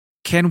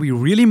Can we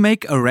really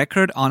make a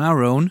record on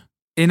our own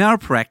in our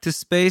practice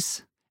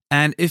space?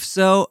 And if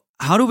so,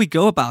 how do we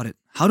go about it?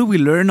 How do we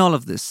learn all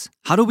of this?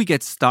 How do we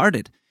get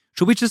started?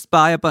 Should we just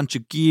buy a bunch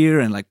of gear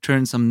and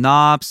turn some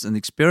knobs and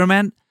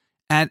experiment?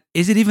 And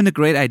is it even a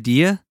great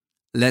idea?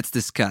 Let's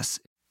discuss.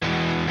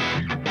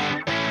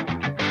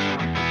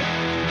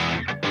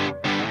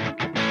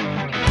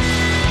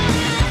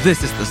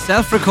 This is the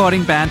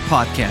Self-Recording Band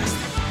Podcast,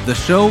 the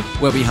show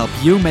where we help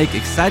you make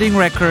exciting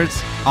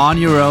records on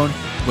your own,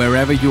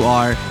 wherever you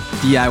are,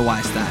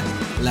 DIY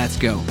style. Let's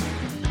go.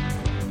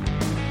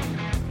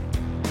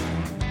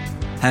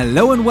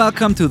 Hello and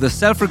welcome to the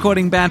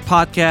Self-Recording Band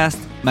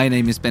Podcast. My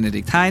name is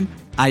Benedikt Hein.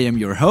 I am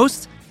your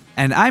host,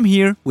 and I'm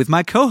here with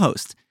my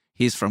co-host.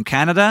 He's from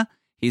Canada.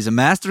 He's a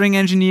mastering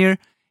engineer.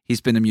 He's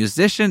been a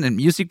musician and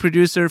music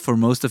producer for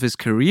most of his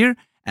career,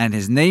 and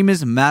his name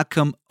is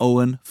Malcolm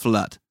Owen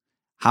Flood.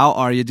 How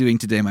are you doing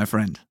today, my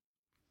friend?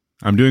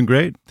 I'm doing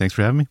great. Thanks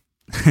for having me.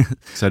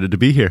 Excited to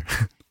be here.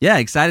 Yeah,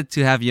 excited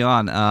to have you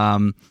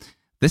on.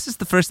 This is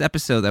the first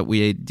episode that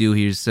we do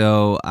here,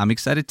 so I'm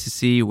excited to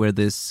see where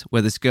this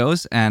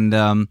goes. And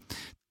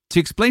to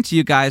explain to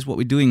you guys what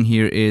we're doing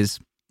here is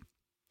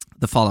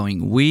the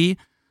following. We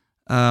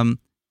want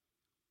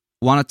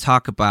to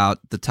talk about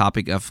the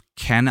topic of,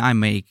 can I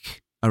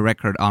make a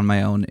record on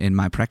my own in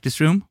my practice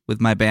room with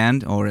my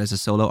band or as a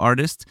solo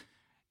artist?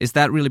 Is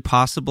that really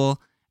possible?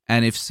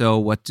 And if so,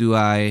 what do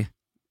I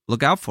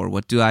look out for?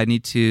 What do I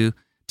need to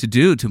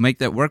do to make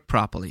that work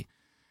properly?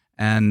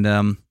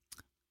 And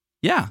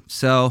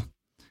so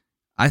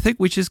I think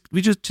we just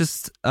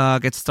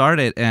get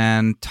started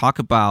and talk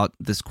about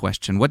this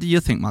question. What do you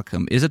think,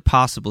 Malcolm? Is it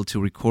possible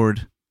to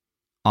record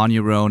on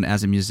your own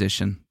as a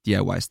musician,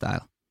 DIY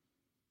style?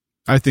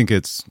 I think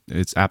it's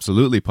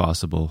absolutely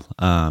possible.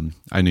 I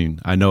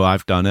know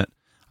I've done it.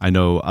 I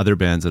know other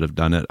bands that have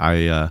done it.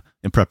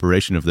 In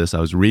preparation of this, I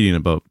was reading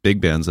about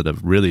big bands that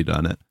have really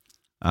done it.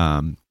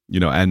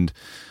 And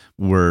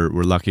we're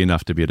lucky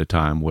enough to be at a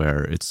time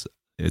where it's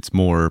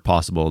more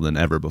possible than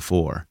ever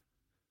before.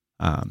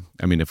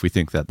 If we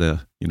think that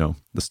the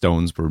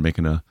Stones were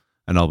making an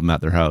album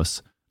at their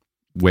house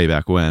way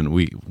back when,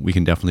 we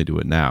can definitely do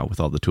it now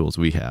with all the tools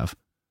we have.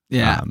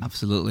 Yeah,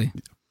 absolutely.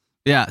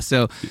 Yeah.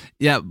 So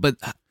but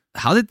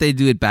how did they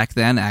do it back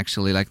then?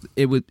 Actually,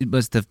 it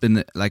must have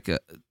been like a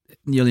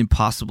nearly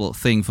impossible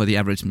thing for the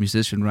average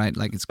musician, right?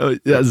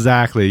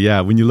 Exactly. Yeah.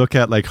 When you look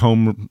at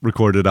home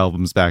recorded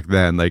albums back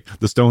then,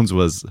 the Stones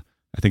was,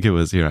 I think it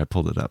was here. I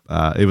pulled it up.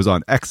 It was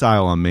on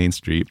Exile on Main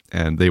Street,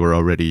 and they were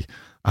already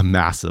a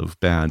massive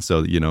band.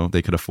 So,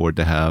 they could afford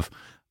to have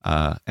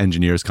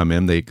engineers come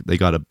in. They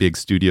got a big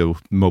studio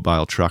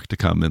mobile truck to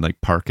come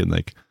and park in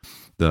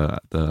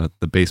the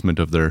basement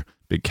of their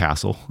big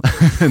castle,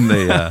 and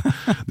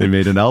they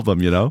made an album.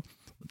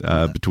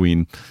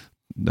 Between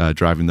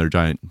driving their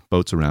giant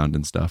boats around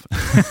and stuff.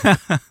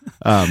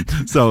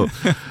 So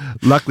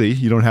luckily,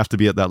 you don't have to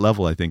be at that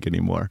level, I think,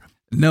 anymore.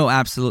 No,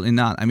 absolutely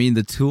not.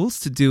 The tools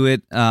to do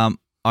it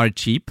are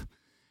cheap,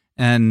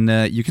 and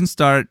you can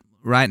start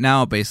right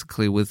now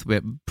basically with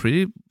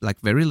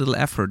very little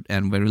effort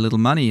and very little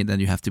money that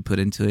you have to put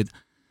into it.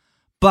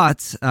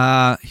 But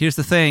here's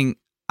the thing.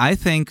 I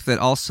think that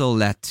also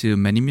led to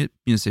many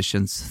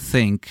musicians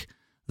think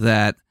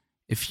that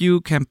if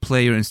you can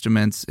play your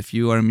instruments, if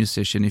you are a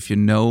musician, if you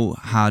know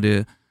how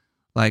to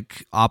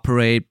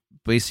operate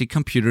basic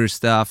computer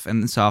stuff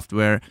and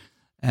software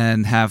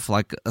and have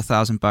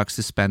 $1,000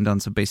 to spend on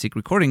some basic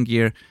recording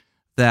gear,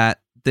 that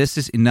this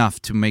is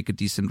enough to make a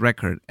decent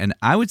record. And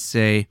I would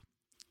say,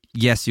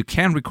 yes, you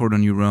can record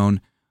on your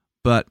own,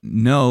 but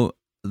no,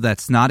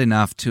 that's not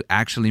enough to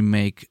actually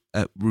make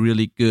a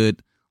really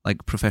good,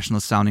 professional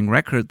sounding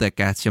record that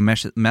gets your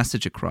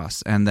message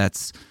across and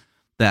that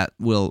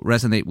will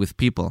resonate with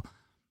people.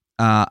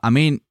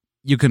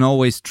 You can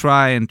always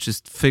try and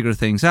just figure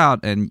things out,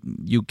 and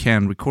you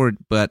can record,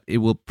 but it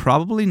will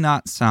probably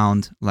not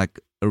sound like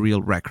a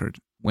real record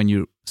when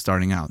you're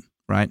starting out,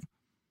 right?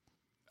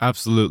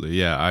 Absolutely,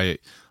 yeah.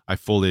 I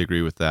fully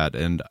agree with that,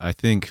 and I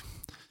think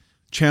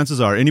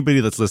chances are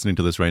anybody that's listening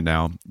to this right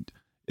now,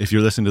 if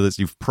you're listening to this,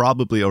 you've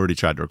probably already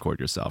tried to record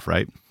yourself,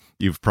 right?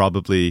 You've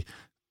probably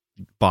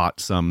bought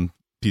some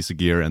piece of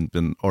gear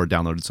or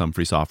downloaded some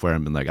free software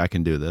and been like, I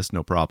can do this,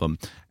 no problem.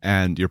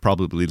 And you're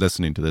probably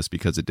listening to this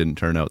because it didn't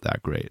turn out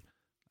that great.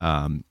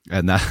 And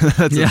that's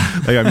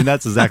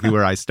that's exactly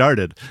where I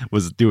started,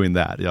 was doing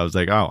that. I was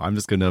like, oh, I'm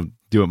just going to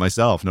do it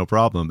myself, no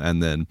problem.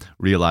 And then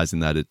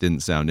realizing that it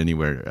didn't sound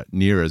anywhere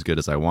near as good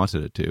as I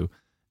wanted it to.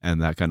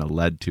 And that kind of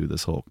led to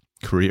this whole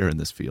career in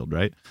this field,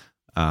 right?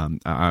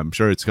 I'm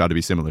sure it's got to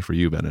be similar for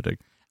you,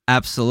 Benedikt.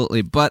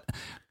 Absolutely. But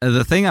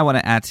the thing I want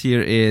to add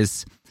here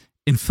is,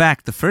 in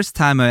fact, the first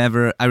time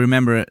I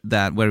remember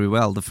that very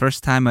well, the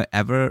first time I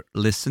ever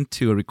listened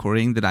to a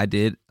recording that I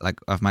did,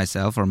 of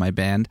myself or my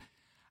band,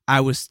 I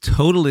was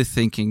totally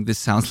thinking this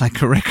sounds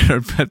like a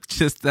record, but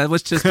that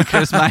was just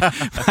because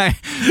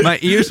my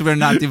ears were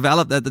not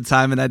developed at the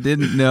time and I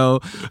didn't know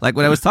what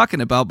I was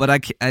talking about. But I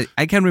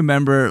can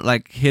remember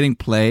hitting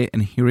play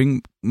and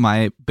hearing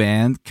my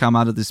band come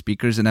out of the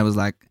speakers, and I was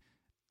like,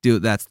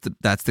 dude, that's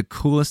the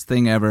coolest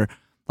thing ever.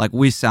 Like,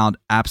 we sound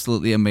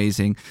absolutely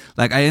amazing.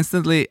 Like, I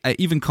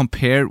even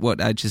compared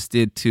what I just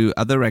did to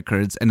other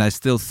records, and I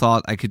still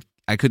thought I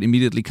could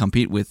immediately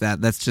compete with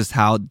that. That's just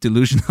how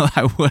delusional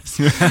I was.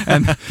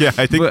 And, yeah,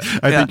 I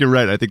think you're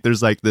right. I think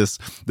there's like this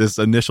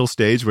initial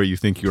stage where you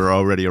think you're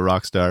already a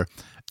rock star.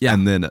 Yeah.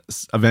 And then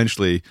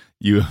eventually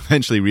you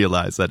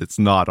realize that it's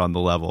not on the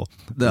level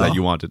that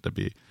you want it to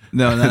be.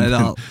 No, not at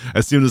all.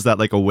 As soon as that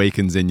like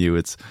awakens in you,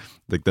 it's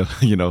like the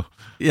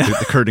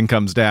curtain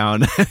comes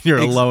down, you're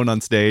alone on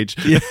stage.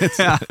 Yeah,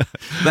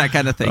 that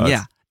kind of thing.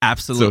 Yeah,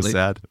 absolutely. So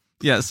sad.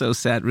 Yeah, so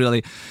sad,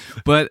 really.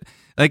 But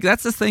like,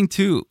 that's the thing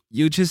too.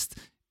 You just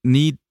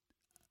need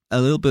a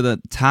little bit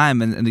of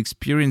time and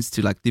experience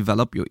to like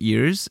develop your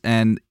ears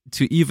and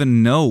to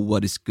even know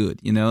what is good.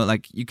 You know,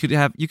 like you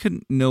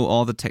could know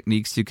all the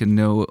techniques, you can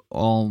know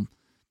all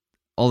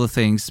the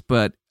things,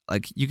 but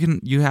like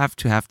you have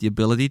to have the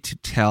ability to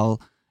tell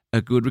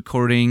a good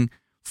recording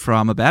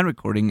from a bad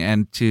recording,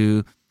 and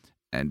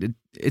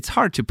it's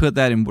hard to put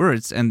that in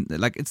words. And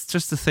like, it's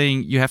just a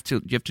thing you have to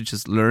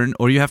just learn,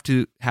 or you have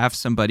to have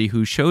somebody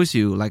who shows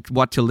you like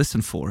what to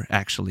listen for.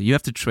 Actually, you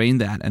have to train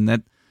that,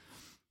 and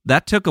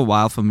that took a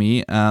while for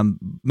me,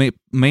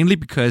 mainly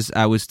because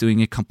I was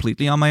doing it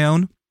completely on my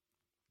own,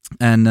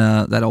 and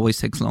that always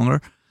takes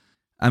longer.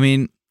 I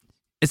mean,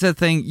 it's a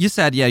thing. You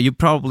said, yeah,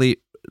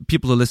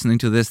 people who are listening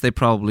to this, they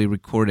probably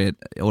recorded,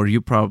 or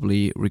you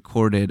probably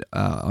recorded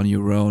on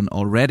your own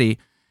already.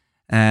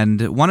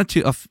 And one or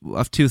two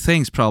of two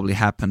things probably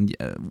happened.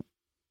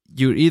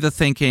 You're either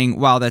thinking,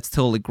 wow, that's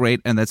totally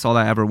great, and that's all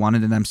I ever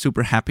wanted, and I'm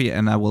super happy,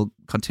 and I will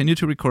continue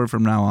to record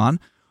from now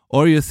on.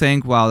 Or you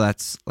think, wow,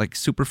 that's like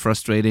super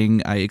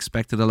frustrating. I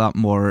expected a lot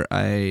more.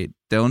 I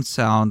don't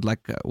sound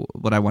like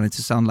what I wanted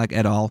to sound like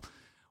at all.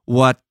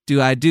 What do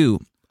I do?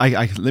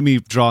 Let me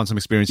draw on some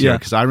experience here,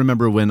 because I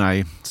remember when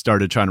I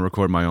started trying to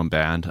record my own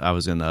band. I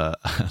was in a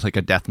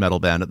death metal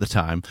band at the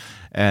time,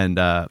 and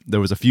there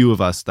was a few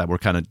of us that were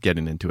kind of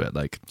getting into it.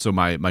 Like, so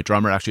my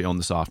drummer actually owned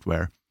the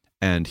software,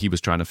 and he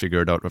was trying to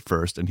figure it out at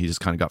first, and he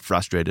just kind of got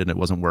frustrated, and it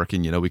wasn't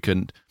working. You know, we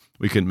couldn't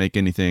make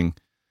anything.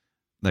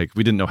 Like,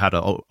 we didn't know how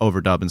to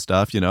overdub and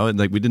stuff, you know, and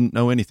like, we didn't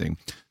know anything.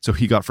 So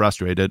he got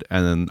frustrated,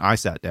 and then I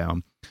sat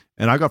down,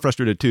 and I got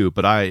frustrated too,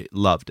 but I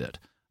loved it,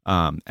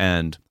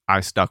 and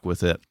I stuck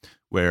with it.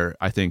 Where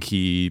I think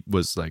he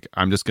was like,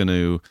 I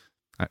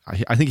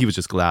think he was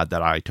just glad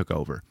that I took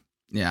over.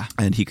 Yeah.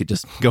 And he could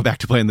just go back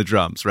to playing the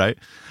drums, right?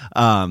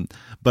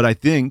 But I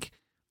think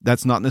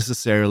that's not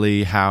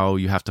necessarily how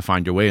you have to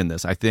find your way in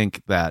this. I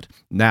think that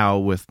now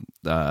with,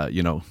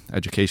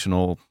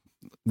 educational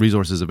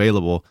resources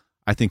available,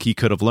 I think he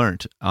could have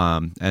learned.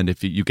 And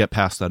if you get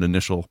past that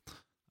initial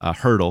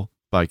hurdle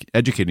by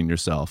educating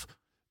yourself,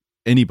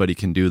 anybody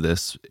can do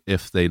this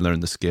if they learn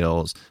the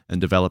skills and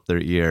develop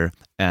their ear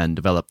and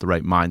develop the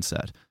right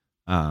mindset.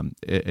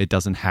 It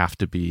doesn't have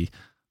to be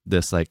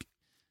this like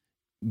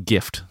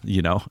gift,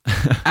 you know?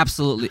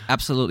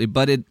 Absolutely.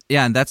 But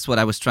and that's what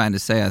I was trying to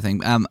say, I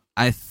think.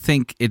 I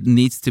think it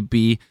needs to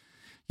be,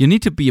 you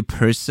need to be a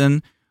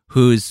person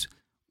who's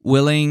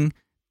willing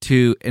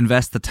to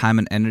invest the time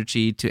and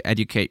energy to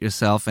educate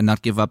yourself and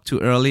not give up too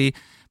early.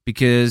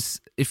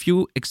 Because if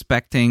you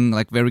expecting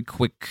like very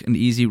quick and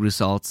easy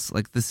results,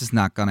 like, this is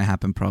not going to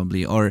happen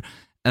probably, or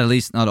at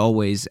least not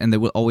always. And there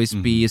will always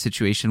be a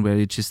situation where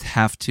you just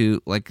have to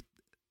like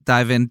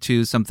dive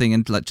into something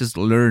and like just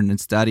learn and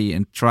study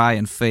and try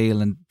and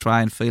fail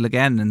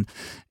again. And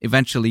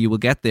eventually you will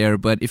get there.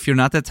 But if you're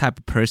not that type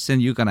of person,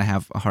 you're going to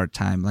have a hard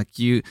time. Like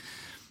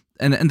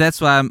and that's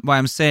why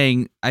I'm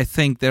saying, I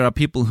think there are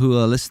people who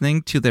are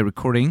listening to their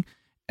recording,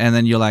 and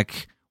then you're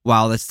like,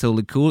 wow, that's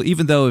totally cool.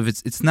 Even though if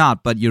it's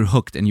not, but you're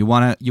hooked, and you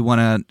wanna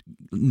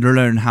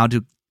learn how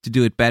to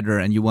do it better,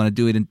 and you want to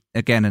do it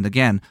again and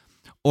again.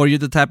 Or you're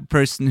the type of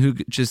person who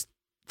just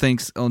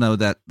thinks, oh no,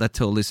 that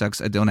totally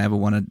sucks. I don't ever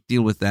want to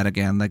deal with that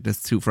again. Like,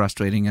 that's too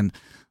frustrating, and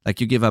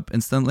like you give up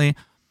instantly.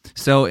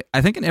 So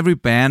I think in every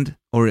band,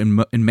 or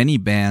in many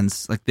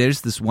bands, like,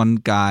 there's this one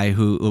guy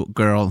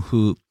girl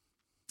who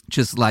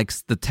just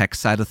likes the tech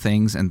side of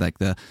things and like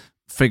the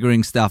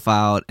figuring stuff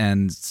out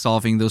and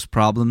solving those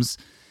problems.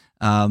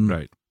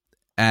 Right.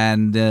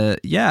 And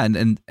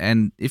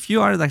and if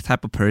you are that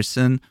type of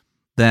person,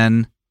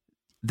 then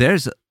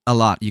there's a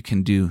lot you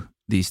can do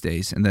these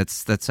days, and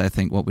that's I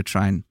think what we're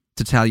trying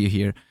to tell you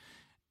here.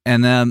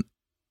 And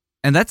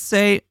let's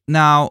say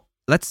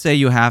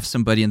you have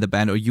somebody in the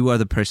band, or you are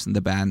the person in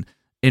the band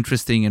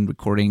interested in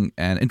recording,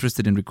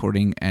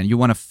 and you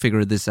want to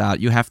figure this out.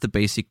 You have the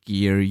basic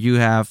gear, you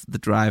have the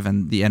drive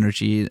and the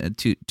energy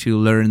to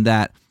learn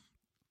that.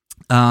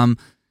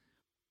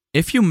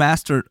 If you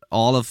mastered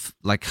all of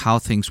like how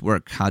things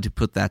work, how to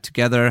put that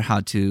together, how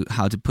to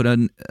put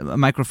a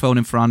microphone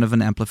in front of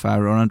an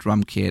amplifier or a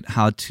drum kit,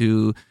 how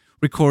to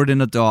record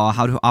in a DAW,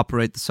 how to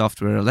operate the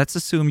software, let's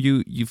assume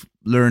you've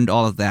learned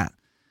all of that.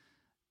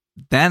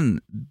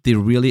 Then the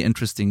really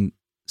interesting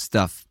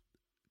stuff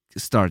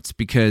starts,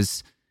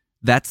 because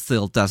that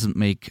still doesn't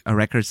make a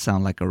record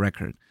sound like a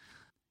record.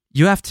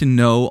 You have to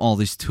know all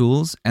these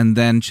tools, and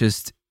then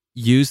just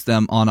use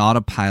them on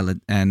autopilot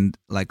and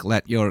like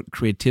let your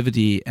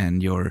creativity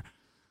and your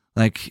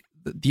like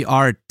the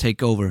art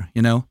take over,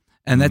 you know?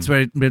 And that's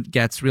where it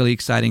gets really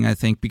exciting, I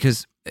think,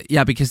 because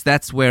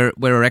that's where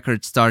a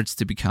record starts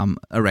to become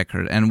a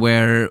record, and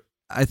where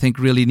I think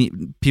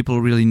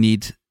people really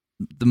need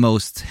the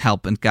most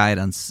help and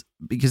guidance,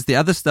 because the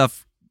other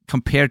stuff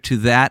compared to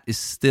that is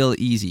still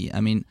easy.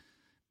 I mean,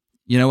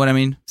 you know what I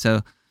mean?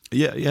 So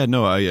there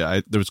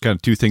was kind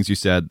of two things you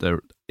said there.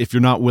 If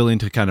you're not willing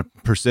to kind of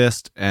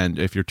persist, and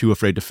if you're too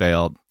afraid to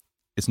fail,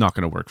 it's not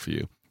going to work for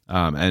you.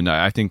 And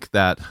I think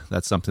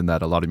that's something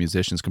that a lot of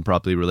musicians can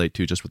probably relate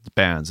to, just with the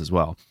bands as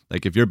well.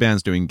 Like if your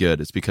band's doing good,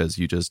 it's because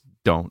you just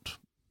don't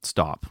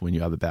stop when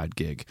you have a bad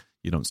gig.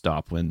 You don't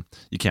stop when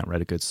you can't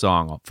write a good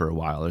song for a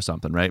while or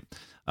something, right?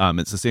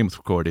 It's the same with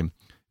recording.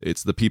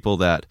 It's the people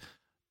that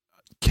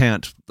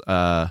can't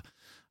look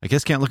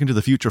into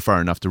the future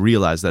far enough to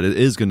realize that it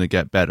is going to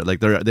get better. Like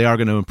they are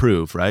going to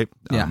improve, right?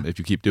 If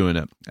you keep doing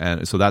it.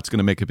 And so that's going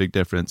to make a big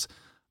difference.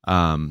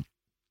 And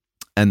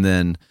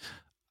then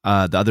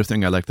the other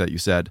thing I like that you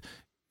said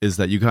is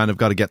that you kind of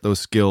got to get those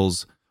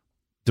skills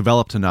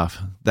developed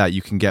enough that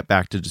you can get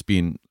back to just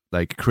being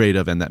like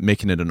creative and that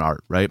making it an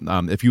art, right?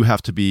 If you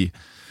have to be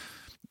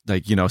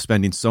like, you know,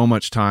 spending so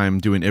much time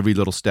doing every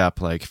little step,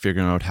 like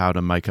figuring out how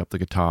to mic up the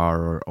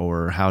guitar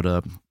or how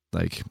to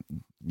like,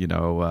 you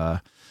know,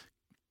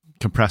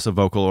 compress a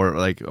vocal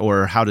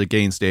or how to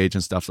gain stage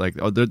and stuff like,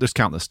 there's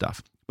countless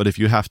stuff. But if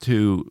you have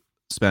to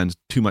spend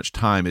too much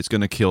time, it's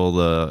going to kill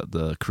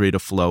the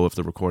creative flow of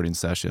the recording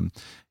session.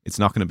 It's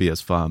not going to be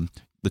as fun.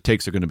 The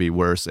takes are going to be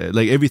worse.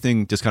 Like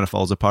everything just kind of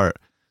falls apart.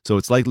 So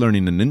it's like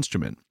learning an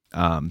instrument.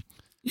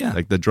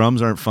 Like the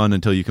drums aren't fun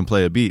until you can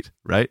play a beat,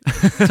 right?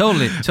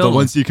 Totally. But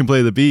once you can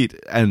play the beat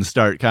and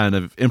start kind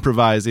of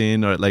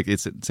improvising, or like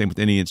it's the same with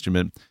any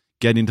instrument,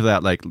 getting to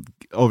that, like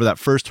over that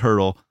first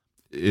hurdle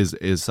is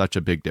such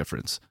a big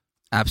difference.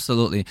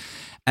 Absolutely.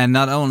 And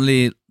not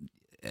only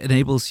does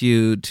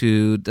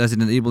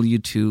it enable you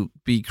to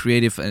be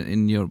creative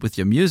with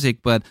your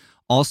music, but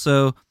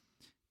also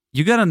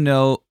you got to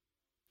know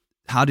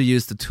how to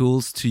use the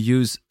tools, to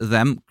use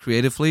them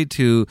creatively,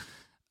 to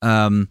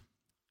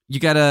you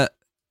got to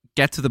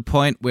get to the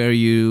point where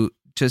you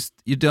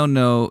do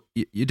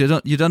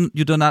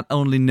not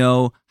only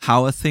know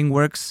how a thing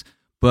works,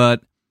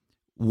 but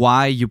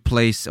why you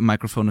place a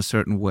microphone a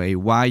certain way,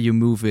 why you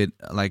move it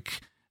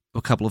like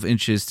a couple of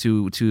inches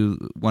to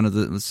one of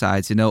the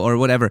sides, you know, or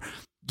whatever.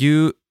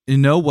 You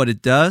know what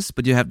it does,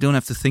 but you don't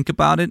have to think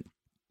about it.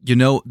 You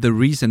know the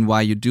reason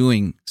why you're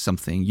doing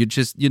something.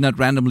 You're not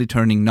randomly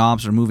turning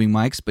knobs or moving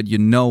mics, but you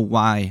know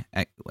why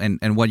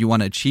and what you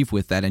want to achieve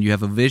with that, and you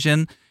have a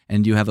vision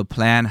and you have a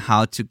plan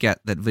how to get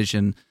that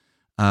vision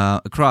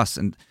across.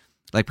 And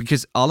like,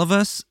 because all of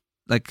us,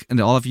 like,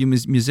 and all of you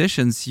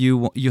musicians,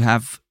 you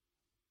have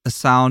a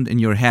sound in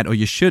your head, or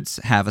you should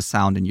have a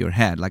sound in your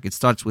head. Like it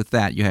starts with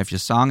that. You have your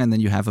song, and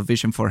then you have a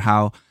vision for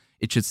how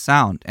it should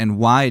sound and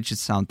why it should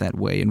sound that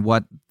way, and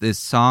what this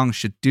song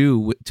should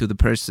do to the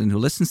person who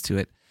listens to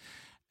it.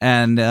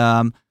 And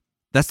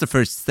that's the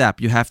first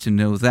step. You have to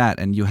know that,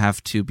 and you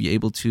have to be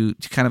able to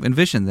kind of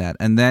envision that.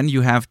 And then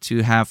you have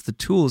to have the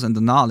tools and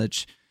the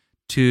knowledge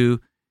to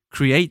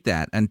create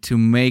that and to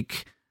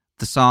make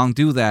the song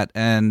do that.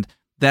 And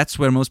that's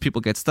where most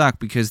people get stuck,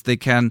 because they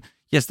can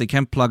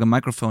plug a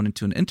microphone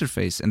into an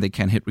interface and they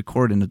can hit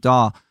record in a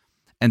DAW,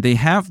 and they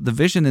have the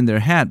vision in their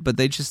head, but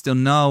they just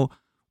don't know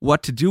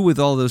what to do with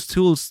all those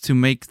tools to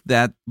make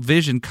that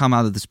vision come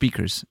out of the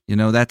speakers. You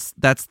know, that's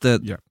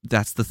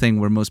the thing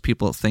where most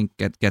people think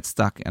get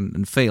stuck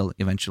and fail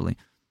eventually.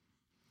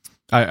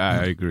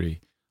 I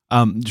agree.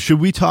 Should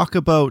we talk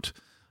about?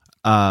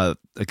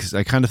 Because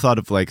I kind of thought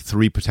of like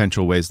 3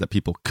 potential ways that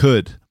people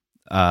could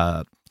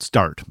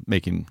start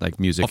making like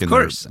music. Of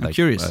course, I'm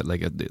curious.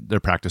 Their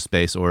practice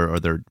space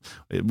or their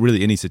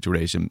really any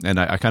situation. And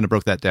I kind of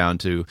broke that down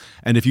to.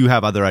 And if you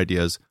have other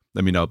ideas,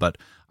 let me know. But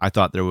I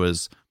thought there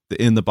was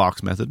the in the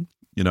box method,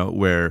 you know,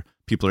 where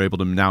people are able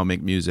to now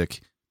make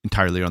music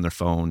entirely on their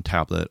phone,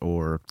 tablet,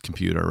 or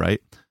computer, right?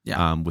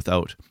 Yeah.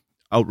 Without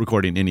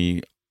recording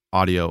any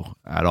audio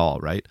at all,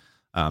 right?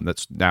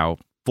 That's now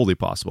fully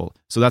possible.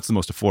 So that's the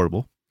most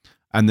affordable.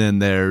 And then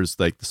there's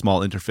like the small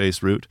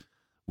interface route,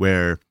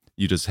 where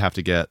you just have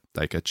to get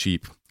like a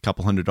cheap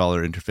couple $100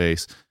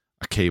 interface,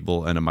 a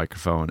cable, and a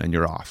microphone, and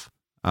you're off.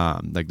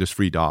 Like there's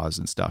free DAWs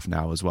and stuff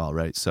now as well,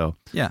 right? So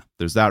yeah,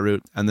 there's that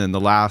route. And then the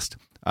last,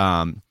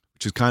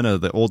 which is kind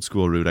of the old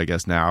school route, I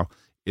guess now,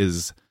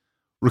 is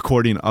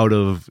recording out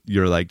of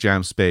your like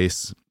Jam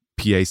Space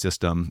PA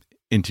system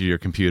into your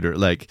computer.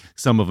 Like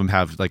some of them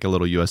have like a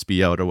little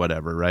USB out or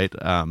whatever, right?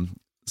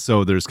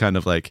 So there's kind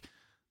of like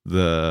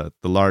the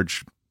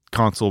large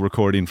console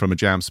recording from a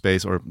Jam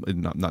Space, or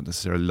not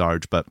necessarily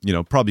large, but you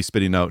know, probably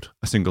spitting out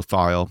a single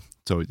file,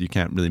 so you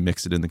can't really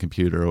mix it in the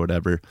computer or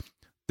whatever.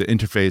 The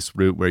interface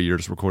route, where you're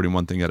just recording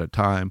one thing at a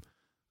time,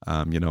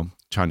 you know,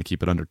 trying to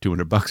keep it under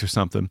 $200 or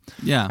something.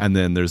 Yeah. And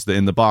then there's the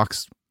in the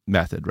box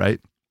method, right?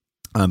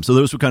 So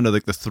those were kind of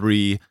like the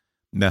 3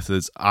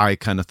 methods I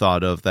kind of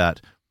thought of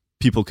that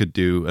people could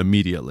do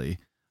immediately.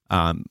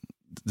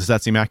 Does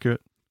that seem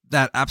accurate?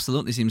 That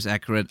absolutely seems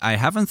accurate. I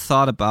haven't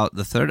thought about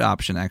the third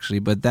option actually,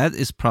 but that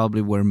is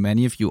probably where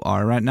many of you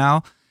are right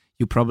now.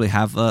 You probably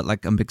have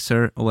like a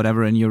mixer or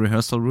whatever in your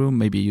rehearsal room.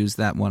 Maybe use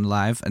that one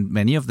live, and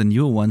many of the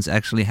newer ones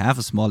actually have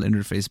a small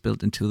interface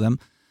built into them.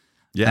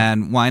 Yeah.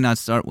 And why not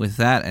start with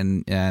that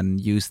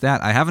and use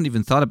that? I haven't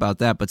even thought about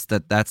that, but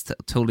that's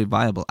totally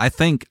viable. I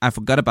think I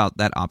forgot about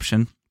that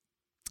option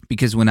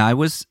because when I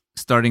was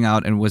starting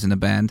out and was in a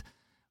band,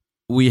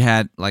 we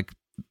had like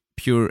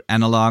pure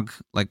analog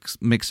like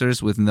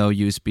mixers with no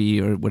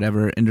USB or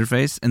whatever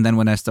interface. And then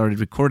when I started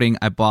recording,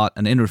 I bought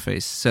an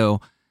interface.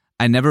 So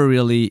I never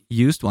really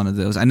used one of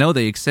those. I know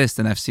they exist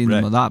and I've seen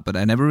them a lot, but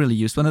I never really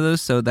used one of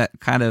those. So that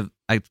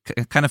I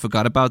kind of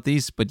forgot about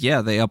these. But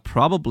yeah, they are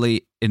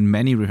probably in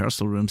many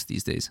rehearsal rooms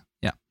these days.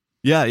 Yeah.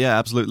 Yeah,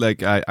 absolutely.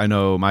 Like I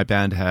know my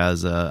band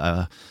has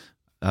a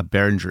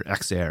Behringer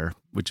X-Air,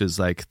 which is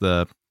like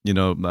the,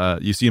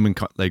 you see them in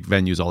like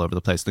venues all over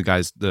the place. The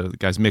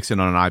guys mix it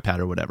on an iPad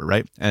or whatever,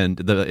 right?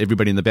 And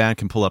everybody in the band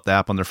can pull up the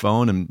app on their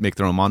phone and make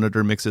their own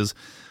monitor mixes.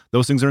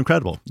 Those things are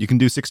incredible. You can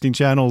do 16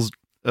 channels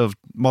of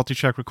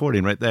multi-track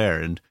recording right there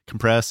and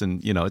compress,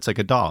 and it's like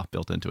a DAW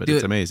built into it. Dude,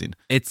 it's amazing.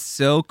 It's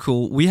so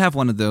cool. We have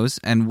one of those,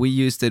 and we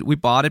used it. We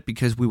bought it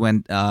because we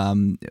went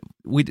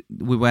we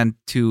went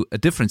to a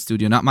different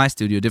studio, not my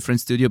studio, a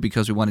different studio,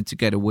 because we wanted to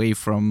get away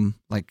from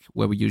like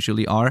where we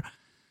usually are,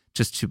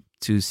 just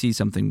to see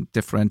something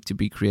different, to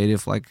be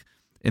creative, like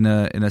in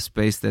a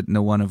space that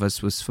no one of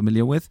us was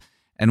familiar with.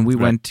 And we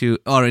went to,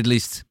 or at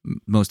least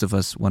most of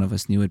us, one of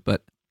us knew it,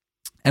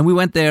 and we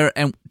went there,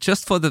 and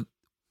just for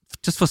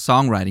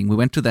songwriting, we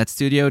went to that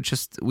studio.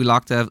 We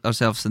locked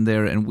ourselves in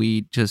there, and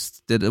we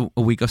just did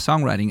a week of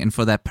songwriting. And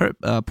for that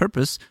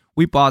purpose,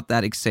 we bought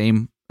that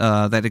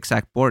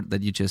exact board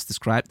that you just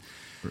described.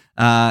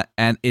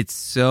 And it's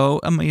so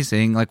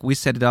amazing. Like we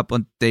set it up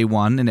on day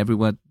one, and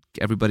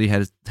everybody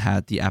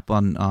had the app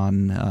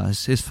on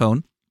his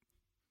phone,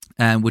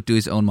 and would do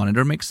his own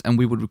monitor mix, and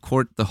we would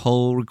record the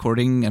whole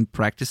recording and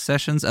practice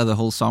sessions, the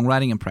whole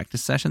songwriting and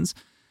practice sessions.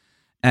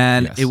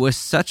 And It was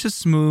such a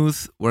smooth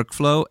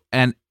workflow.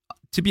 And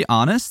to be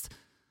honest,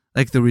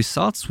 like the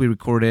results we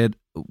recorded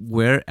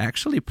were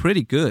actually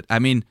pretty good. I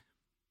mean,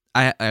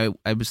 I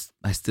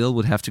still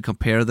would have to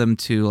compare them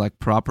to like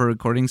proper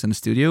recordings in the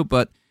studio,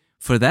 but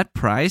for that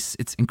price,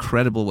 it's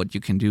incredible what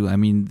you can do. I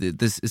mean,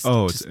 this is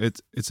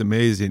it's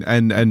amazing.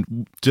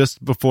 And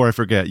just before I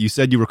forget, you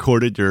said you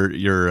recorded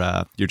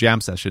your jam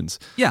sessions.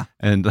 Yeah.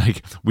 And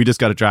like we just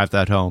got to drive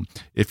that home.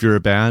 If you're a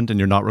band and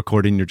you're not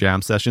recording your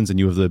jam sessions and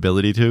you have the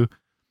ability to,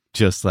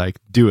 just like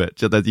do it.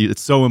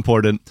 It's so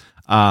important.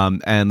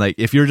 And like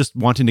if you're just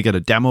wanting to get a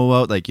demo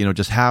out, like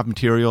just have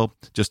material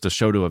just to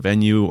show to a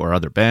venue or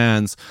other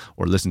bands,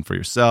 or listen for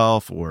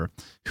yourself, or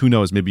who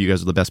knows, maybe you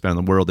guys are the best band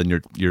in the world and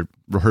your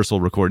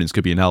rehearsal recordings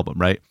could be an album,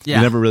 right? Yeah.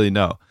 You never really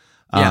know.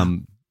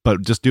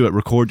 But just do it,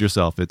 record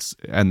yourself. That's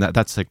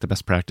like the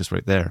best practice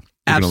right there.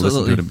 You're going to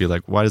listen to it and be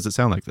like, why does it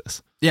sound like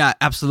this? Yeah,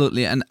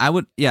 absolutely. And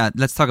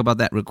let's talk about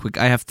that real quick.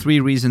 I have 3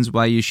 reasons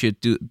why you should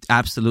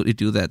absolutely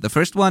do that. The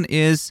first one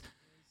is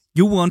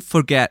you won't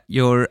forget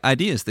your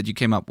ideas that you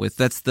came up with.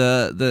 That's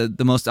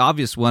the most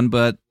obvious one,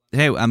 but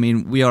hey, I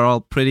mean, we are all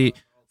pretty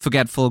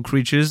forgetful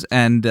creatures,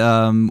 and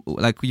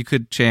like you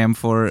could jam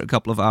for a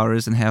couple of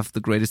hours and have the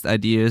greatest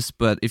ideas,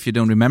 but if you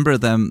don't remember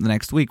them the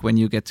next week when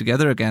you get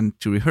together again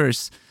to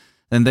rehearse,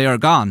 then they are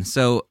gone.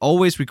 So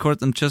always record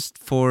them just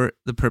for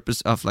the purpose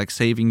of like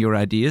saving your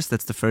ideas.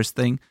 That's the first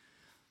thing.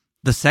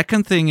 The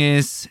second thing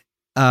is,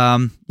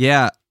 like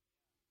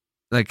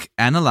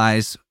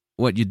analyze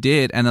what you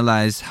did,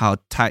 analyze how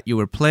tight you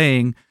were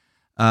playing,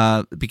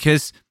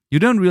 because you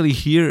don't really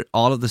hear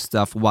all of the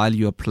stuff while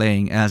you're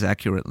playing as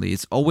accurately.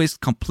 It's always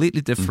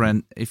completely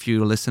different if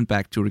you listen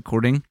back to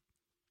recording.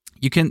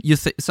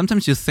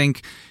 Sometimes you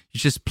think you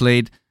just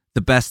played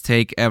the best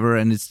take ever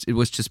and it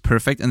was just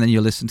perfect, and then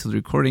you listen to the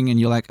recording and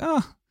you're like,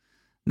 oh,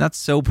 not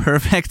so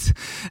perfect.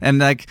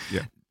 And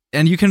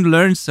and you can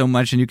learn so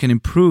much and you can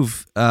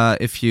improve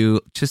if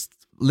you just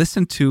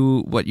listen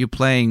to what you're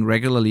playing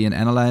regularly and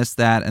analyze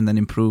that and then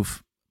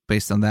improve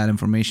based on that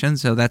information.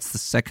 So that's the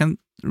second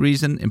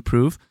reason,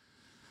 improve.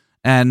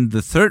 And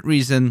the third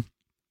reason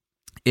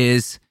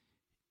is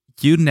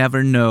you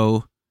never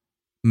know.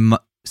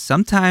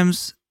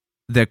 Sometimes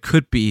there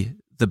could be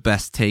the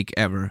best take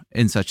ever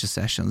in such a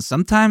session.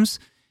 Sometimes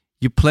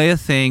you play a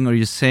thing or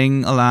you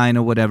sing a line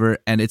or whatever,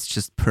 and it's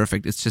just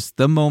perfect. It's just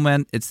the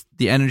moment.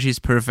 The energy is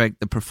perfect.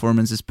 The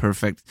performance is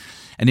perfect.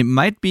 And it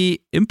might be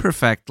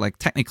imperfect, like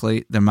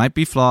technically. There might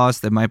be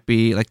flaws. There might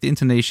be, like, the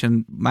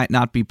intonation might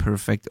not be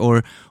perfect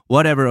or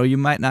whatever, or you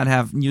might not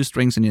have new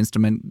strings in the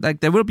instrument.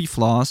 Like, there will be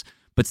flaws,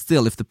 but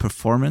still, if the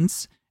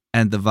performance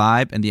and the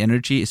vibe and the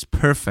energy is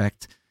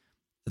perfect,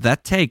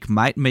 that take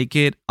might make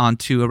it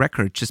onto a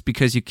record just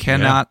because you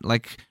cannot,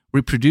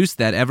 reproduce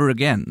that ever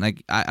again.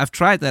 Like I've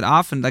tried that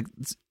often. Like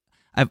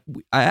I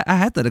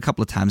had that a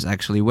couple of times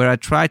actually, where I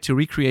tried to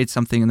recreate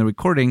something in the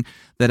recording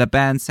that a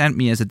band sent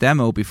me as a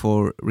demo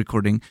before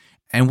recording,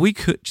 and we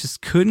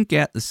couldn't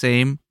get the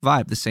same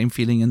vibe, the same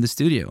feeling in the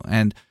studio.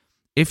 And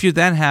if you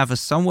then have a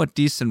somewhat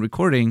decent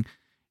recording,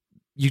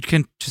 you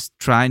can just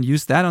try and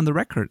use that on the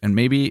record, and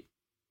maybe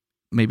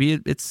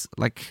it's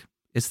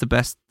the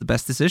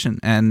best decision.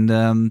 And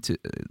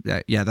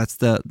that's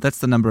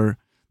the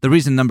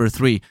reason number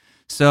 3.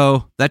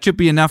 So that should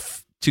be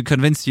enough to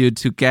convince you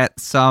to get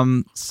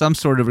some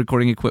sort of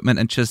recording equipment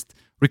and just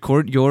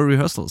record your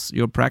rehearsals,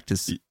 your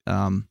practice.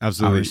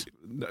 Absolutely. Hours.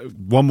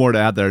 One more to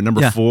add there.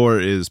 Number 4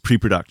 is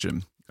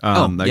pre-production.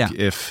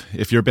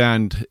 If your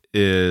band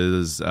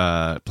is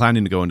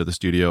planning to go into the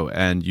studio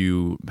and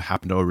you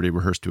happen to already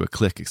rehearse to a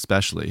click,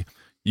 especially,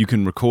 you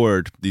can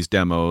record these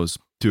demos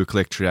to a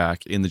click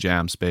track in the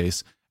jam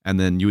space, and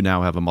then you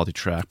now have a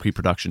multi-track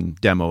pre-production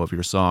demo of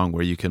your song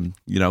where you can,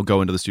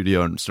 go into the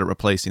studio and start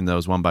replacing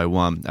those one by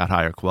one at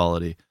higher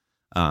quality.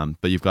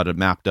 But you've got it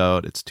mapped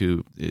out. It's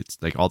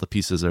like all the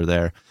pieces are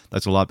there.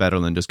 That's a lot better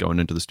than just going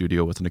into the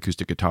studio with an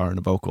acoustic guitar and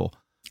a vocal.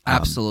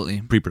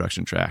 Absolutely.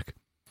 Pre-production track.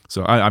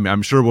 So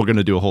I'm sure we're going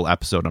to do a whole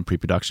episode on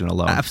pre-production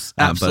alone.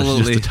 Absolutely. But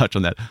just to touch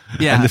on that.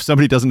 Yeah. And if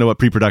somebody doesn't know what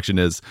pre-production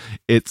is,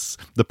 it's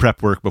the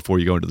prep work before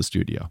you go into the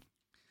studio.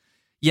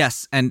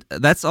 Yes, and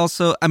that's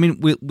also,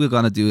 we're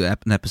going to do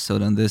an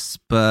episode on this,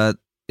 but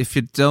if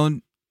you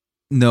don't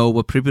know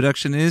what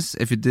pre-production is,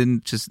 if you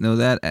didn't just know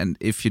that, and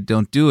if you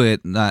don't do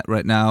it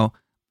right now,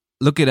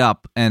 look it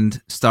up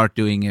and start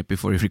doing it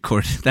before you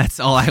record. That's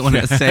all I want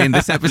to say in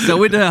this episode.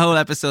 We did a whole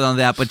episode on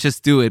that, but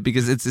just do it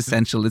because it's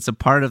essential. It's a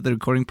part of the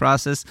recording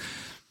process,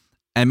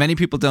 and many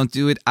people don't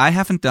do it. I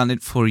haven't done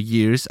it for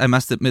years. I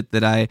must admit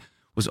that I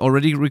was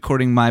already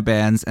recording my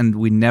bands, and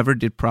we never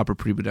did proper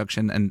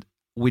pre-production, and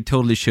we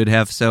totally should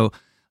have. So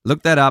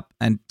look that up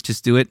and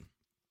just do it.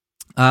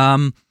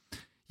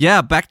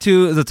 Back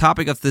to the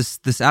topic of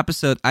this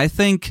episode. I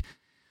think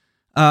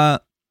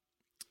what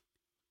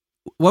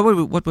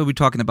were we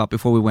talking about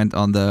before we went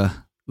down the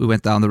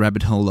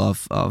rabbit hole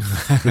of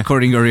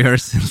recording your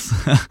rehearsals?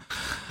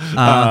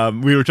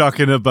 We were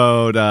talking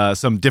about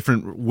some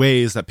different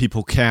ways that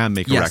people can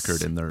make a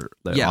record on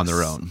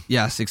their own.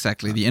 Yes,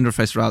 exactly. The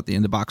interface route, the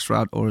in-the-box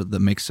route, or the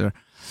mixer.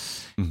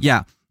 Mm-hmm.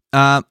 Yeah.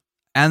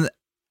 And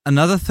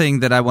another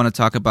thing that I want to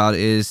talk about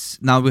is,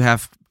 now we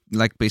have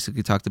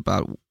basically talked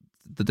about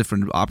the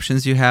different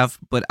options you have,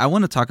 but I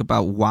want to talk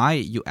about why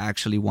you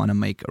actually want to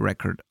make a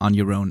record on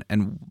your own,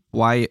 and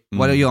what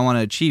do you want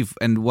to achieve,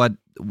 and what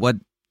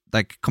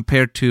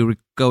compared to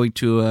going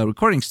to a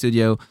recording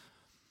studio,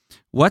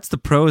 what's the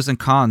pros and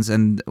cons,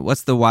 and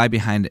what's the why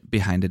behind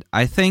it.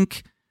 I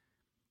think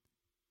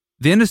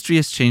the industry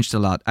has changed a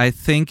lot. I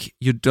think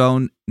you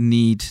don't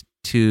need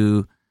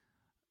to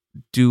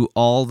do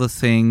all the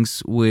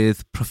things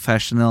with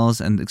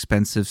professionals and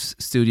expensive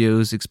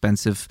studios,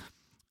 expensive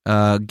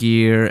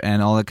gear,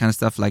 and all that kind of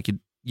stuff like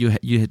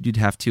you'd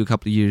have to a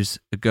couple of years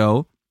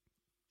ago.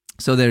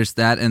 So there's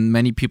that, and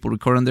many people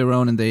record on their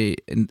own, and they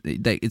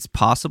it's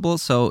possible.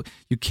 So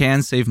you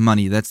can save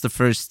money. That's the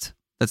first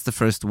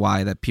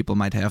why that people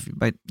might have.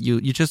 But you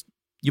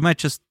might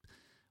just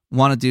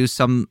want to do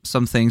some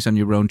things on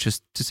your own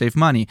just to save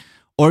money,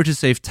 or to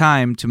save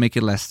time, to make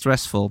it less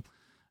stressful.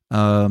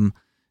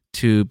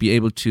 To be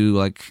able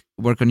to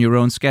work on your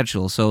own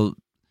schedule. So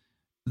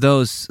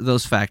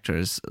those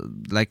factors,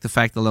 like the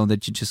fact alone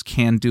that you just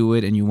can't do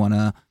it, and you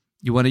wanna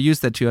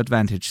use that to your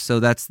advantage. So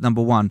that's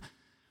number one.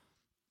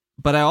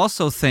 But I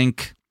also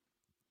think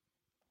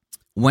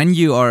when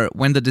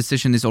the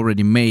decision is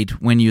already made,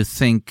 when you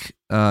think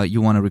you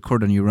want to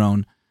record on your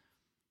own,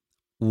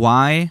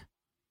 why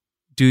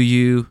do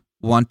you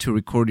want to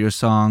record your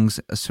songs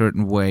a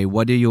certain way?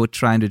 What are you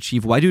trying to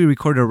achieve? Why do you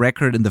record a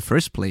record in the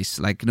first place?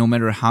 No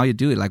matter how you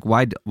do it,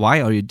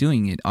 why are you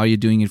doing it? Are you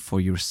doing it for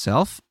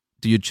yourself?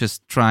 Are you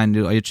just trying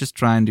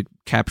to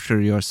capture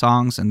your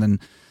songs and then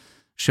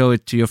show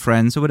it to your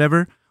friends or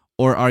whatever?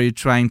 Or are you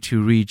trying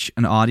to reach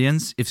an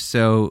audience? If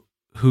so,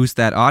 who's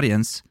that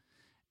audience?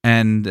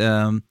 And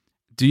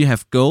do you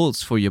have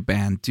goals for your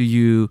band? Do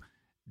you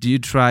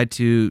try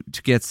to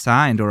get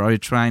signed, or are you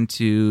trying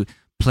to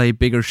play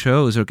bigger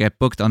shows or get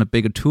booked on a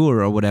bigger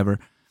tour or whatever?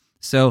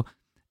 So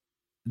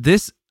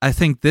I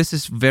think this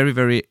is very,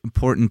 very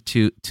important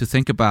to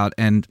think about,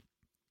 and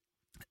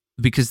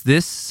because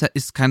this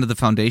is kind of the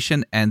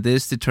foundation, and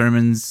this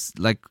determines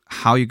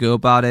how you go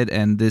about it,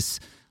 and this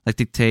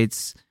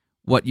dictates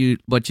what you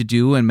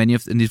do, and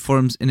it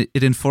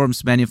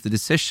informs many of the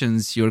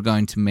decisions you're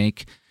going to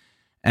make.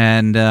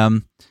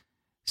 And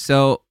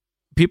so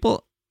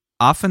people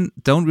often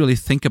don't really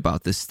think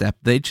about this step.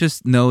 They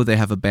just know they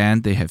have a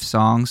band, they have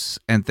songs,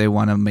 and they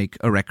want to make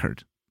a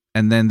record.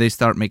 And then they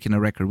start making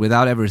a record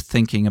without ever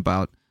thinking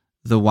about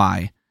the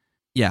why.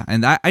 Yeah,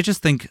 and I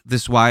just think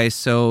this why is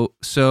so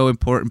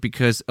important,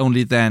 because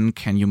only then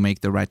can you make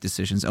the right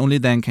decisions. Only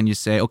then can you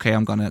say, okay,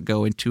 I'm going to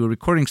go into a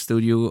recording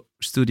studio,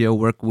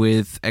 work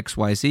with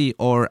XYZ,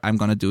 or I'm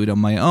going to do it on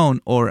my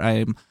own, or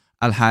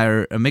I'll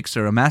hire a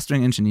mixer, a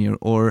mastering engineer,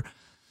 or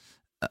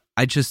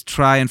I just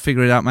try and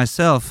figure it out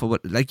myself.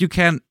 You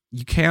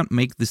can't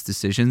make these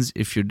decisions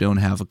if you don't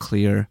have a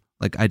clear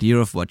idea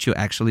of what you're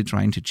actually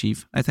trying to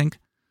achieve, I think.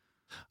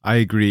 I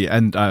agree,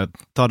 and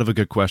thought of a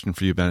good question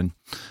for you, Ben.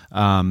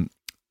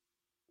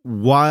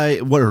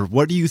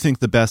 what do you think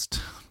the best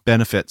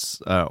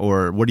benefits,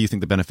 or what do you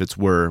think the benefits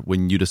were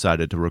when you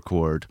decided to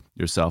record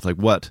yourself? Like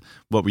what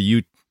were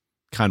you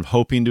kind of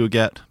hoping to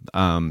get,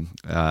 and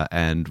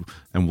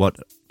what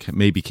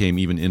maybe came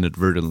even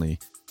inadvertently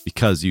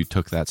because you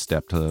took that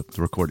step to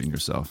recording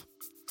yourself?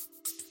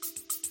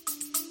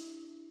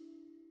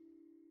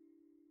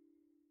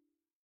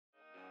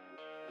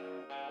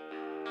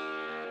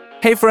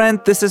 Hey friend,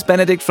 this is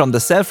Benedict from the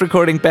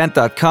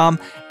selfrecordingband.com,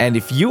 and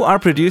if you are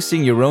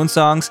producing your own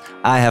songs,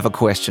 I have a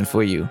question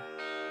for you.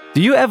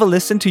 Do you ever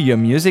listen to your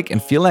music and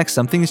feel like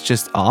something is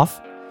just off?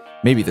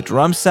 Maybe the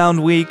drums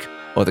sound weak,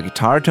 or the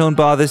guitar tone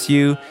bothers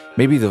you,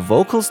 maybe the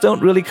vocals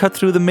don't really cut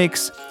through the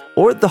mix,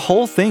 or the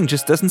whole thing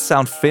just doesn't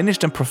sound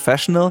finished and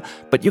professional,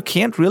 but you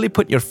can't really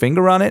put your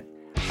finger on it?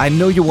 I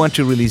know you want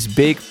to release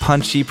big,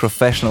 punchy,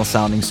 professional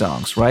sounding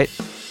songs, right?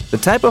 The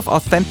type of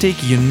authentic,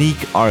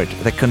 unique art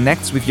that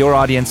connects with your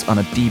audience on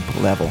a deep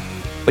level.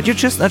 But you're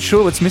just not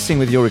sure what's missing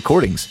with your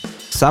recordings.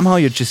 Somehow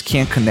you just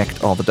can't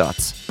connect all the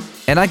dots.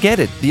 And I get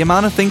it, the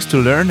amount of things to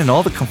learn and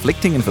all the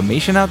conflicting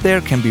information out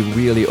there can be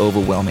really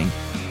overwhelming.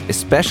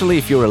 Especially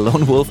if you're a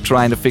lone wolf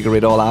trying to figure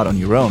it all out on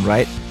your own,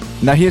 right?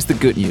 Now here's the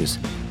good news.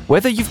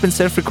 Whether you've been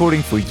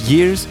self-recording for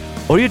years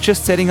or you're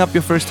just setting up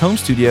your first home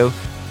studio,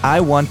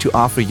 I want to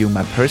offer you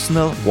my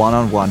personal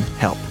one-on-one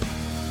help.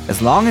 As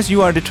long as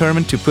you are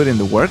determined to put in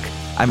the work,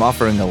 I'm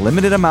offering a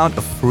limited amount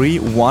of free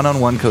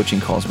one-on-one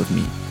coaching calls with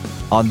me.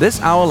 On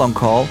this hour-long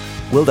call,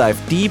 we'll dive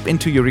deep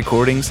into your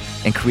recordings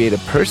and create a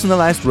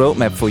personalized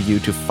roadmap for you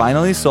to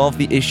finally solve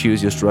the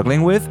issues you're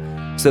struggling with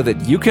so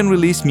that you can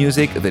release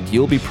music that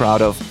you'll be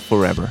proud of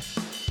forever.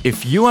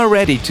 If you are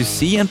ready to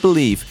see and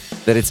believe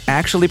that it's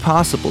actually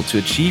possible to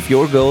achieve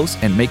your goals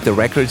and make the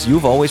records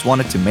you've always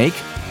wanted to make,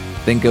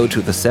 then go to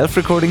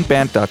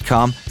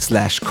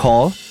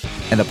theselfrecordingband.com/call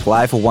and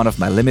apply for one of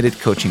my limited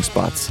coaching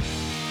spots.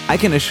 I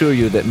can assure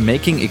you that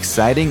making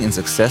exciting and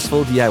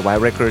successful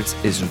DIY records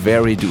is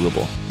very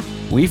doable.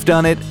 We've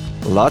done it,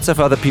 lots of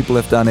other people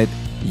have done it,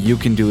 you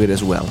can do it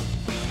as well.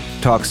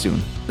 Talk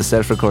soon,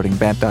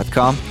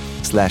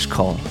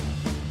 theselfrecordingband.com/call.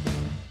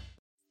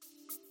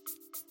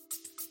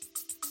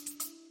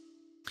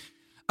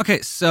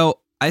 Okay, so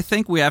I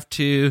think we have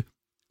to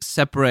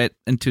separate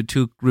into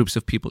two groups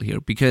of people here,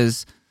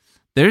 because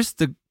there's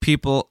the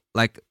people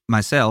like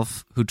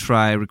myself who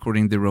try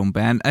recording their own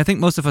band. I think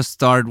most of us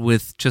start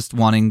with just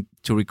wanting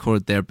to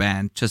record their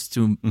band, just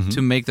to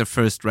make their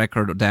first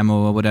record or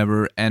demo or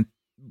whatever. And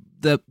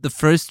the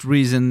first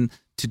reason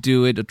to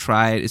do it or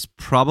try it is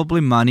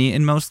probably money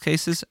in most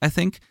cases, I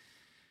think.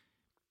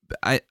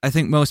 I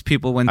think most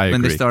people when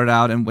they start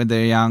out and when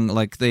they're young,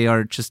 like they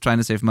are just trying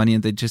to save money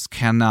and they just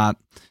cannot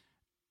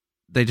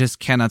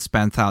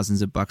spend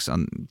thousands of bucks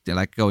on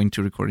like going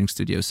to recording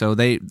studios. So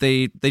they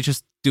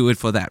just do it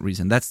for that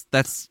reason. That's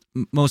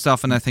most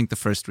often, I think, the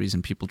first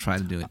reason people try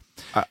to do it.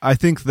 I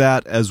think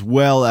that, as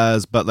well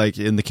as, but like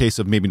in the case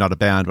of maybe not a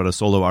band, but a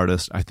solo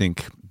artist, I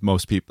think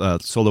most people,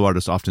 solo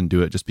artists often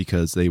do it just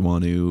because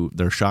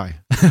they're shy.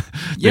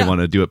 They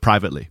want to do it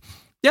privately.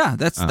 Yeah,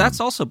 that's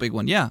also a big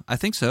one. Yeah, I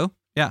think so.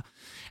 Yeah.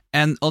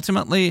 And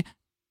ultimately,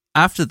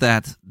 after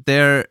that,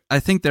 I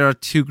think there are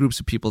two groups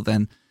of people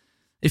then.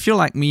 If you're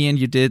like me and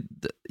you did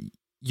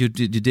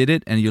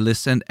it and you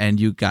listened and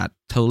you got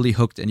totally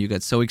hooked and you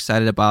got so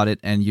excited about it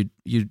and you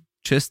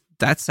just,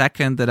 that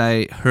second that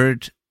I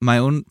heard my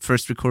own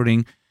first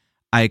recording,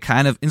 I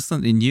kind of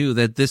instantly knew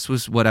that this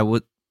was what I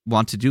would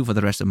want to do for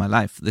the rest of my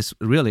life. This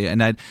really,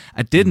 and I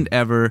didn't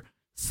ever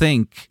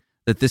think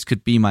that this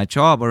could be my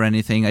job or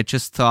anything. I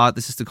just thought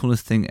this is the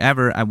coolest thing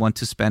ever. I want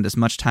to spend as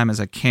much time as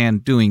I can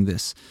doing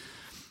this.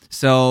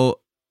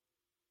 So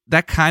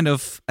that kind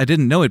of, I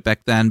didn't know it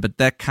back then, but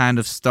that kind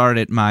of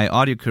started my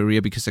audio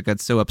career because I got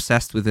so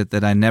obsessed with it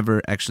that I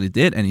never actually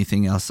did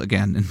anything else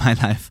again in my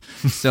life.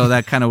 So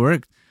that kind of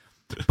worked.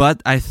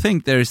 But I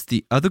think there's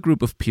the other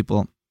group of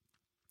people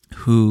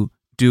who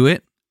do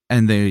it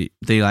and they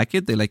like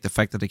it. They like the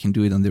fact that they can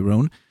do it on their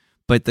own,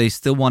 but they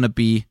still want to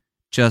be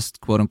just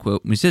quote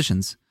unquote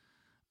musicians.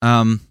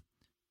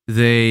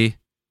 They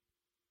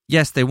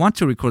want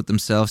to record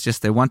themselves. Yes,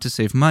 they want to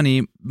save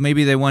money.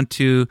 Maybe they want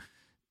to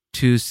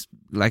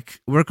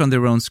like work on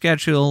their own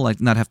schedule,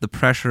 like not have the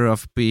pressure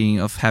of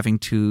having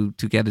to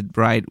get it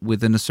right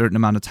within a certain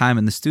amount of time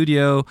in the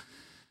studio.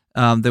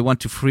 They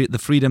want the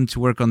freedom to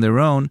work on their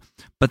own,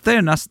 but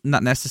they're not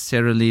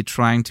necessarily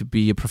trying to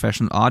be a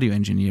professional audio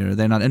engineer.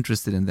 They're not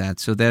interested in that.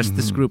 So there's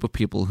this group of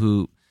people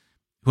who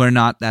are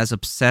not as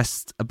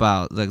obsessed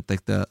about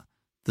the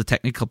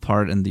technical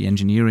part and the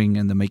engineering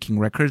and the making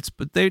records,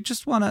 but they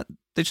just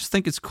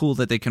think it's cool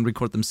that they can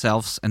record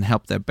themselves and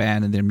help their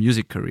band and their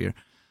music career.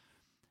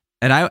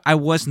 And I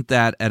wasn't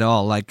that at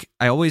all. Like,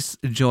 I always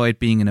enjoyed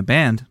being in a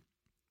band,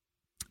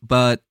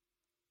 but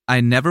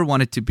I never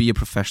wanted to be a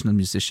professional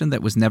musician.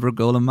 That was never a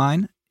goal of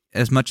mine,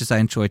 as much as I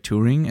enjoy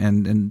touring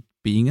and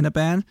being in a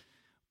band.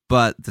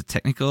 But the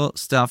technical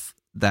stuff,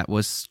 that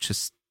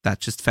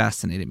just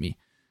fascinated me.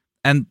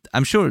 And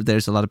I'm sure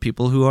there's a lot of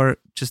people who are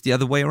just the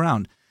other way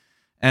around.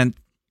 And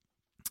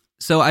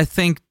so I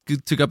think,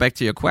 to go back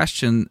to your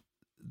question,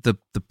 the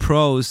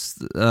pros,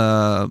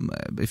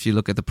 if you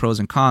look at the pros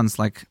and cons,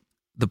 like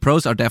the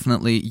pros are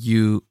definitely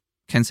you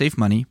can save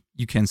money,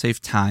 you can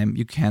save time,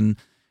 you can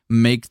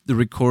make the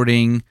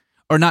recording,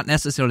 or not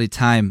necessarily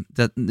time.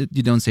 That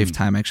you don't save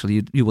time.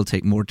 Actually, you will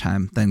take more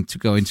time than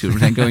going to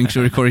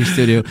a recording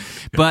studio.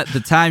 But the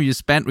time you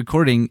spent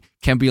recording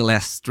can be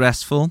less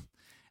stressful,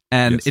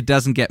 and it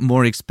doesn't get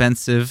more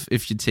expensive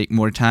if you take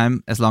more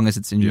time, as long as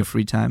it's in your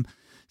free time.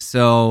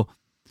 So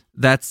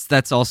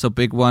that's also a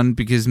big one,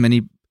 because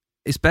many,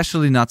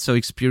 especially not so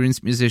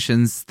experienced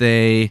musicians,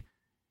 I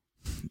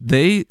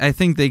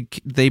think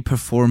they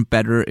perform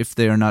better if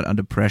they are not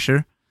under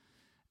pressure.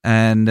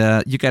 And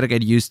you got to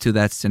get used to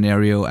that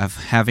scenario of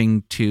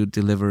having to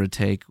deliver a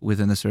take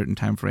within a certain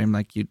time frame.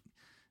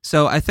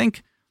 So I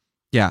think,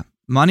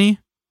 money,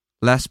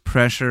 less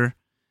pressure,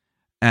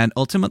 and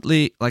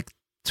ultimately like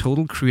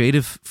total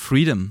creative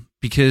freedom.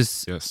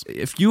 Because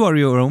if you are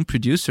your own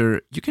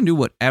producer, you can do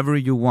whatever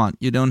you want.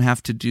 You don't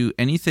have to do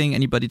anything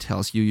anybody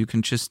tells you. You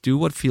can just do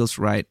what feels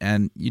right,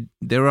 and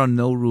there are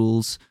no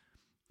rules.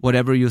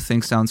 Whatever you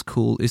think sounds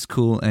cool is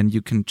cool, and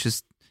you can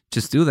just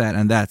do that,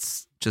 and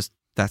that's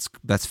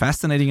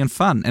fascinating and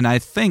fun. And I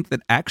think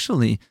that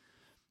actually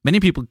many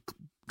people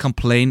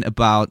complain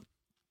about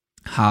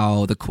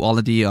how the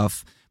quality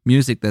of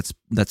music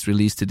that's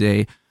released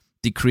today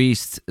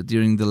decreased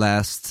during the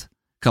last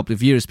couple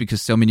of years,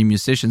 because so many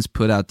musicians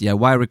put out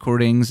DIY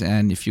recordings,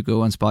 and if you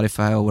go on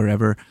Spotify or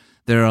wherever,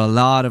 there are a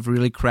lot of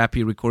really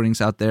crappy recordings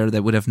out there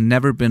that would have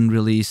never been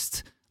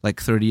released like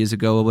 30 years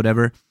ago or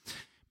whatever.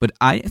 But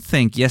I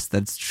think, yes,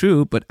 that's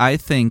true, but I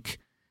think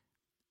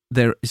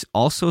there is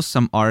also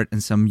some art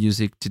and some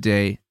music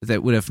today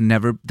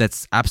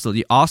that's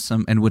absolutely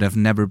awesome and would have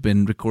never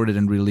been recorded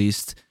and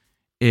released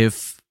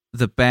if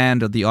the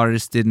band or the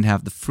artist didn't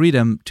have the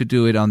freedom to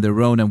do it on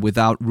their own and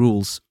without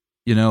rules,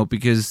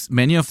 because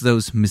many of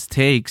those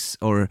mistakes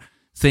or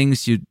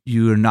things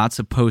you are not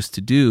supposed to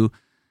do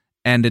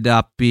ended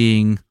up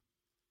being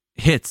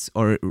hits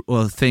or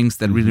things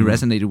that really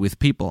resonated with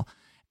people.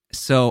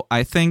 So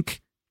I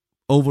think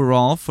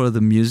overall for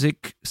the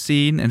music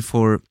scene and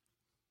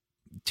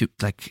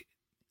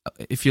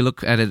if you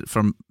look at it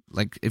from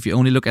if you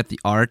only look at the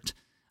art,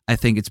 I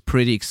think it's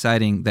pretty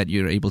exciting that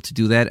you're able to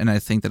do that. And I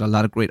think that a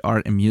lot of great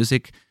art and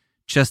music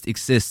just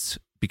exists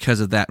because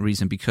of that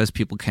reason, because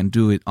people can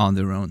do it on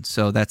their own.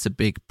 So that's a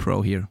big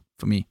pro here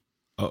for me.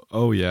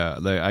 Oh yeah.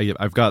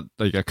 I've got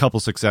a couple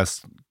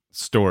success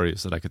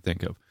stories that I could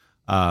think of.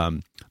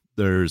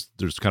 There's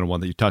kind of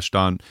one that you touched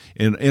on.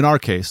 In our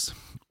case,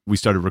 we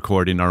started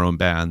recording our own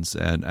bands,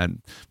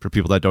 and for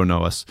people that don't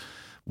know us,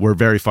 we're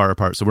very far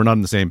apart, so we're not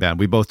in the same band.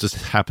 We both just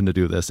happen to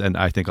do this, and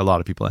I think a lot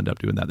of people end up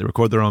doing that. They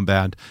record their own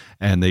band,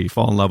 and they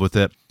fall in love with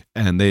it,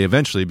 and they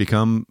eventually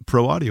become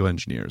pro audio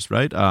engineers,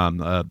 right?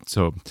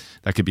 So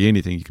that could be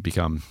anything. You could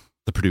become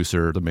the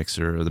producer, the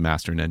mixer, the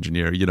mastering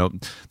engineer.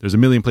 There's a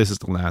million places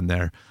to land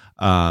there.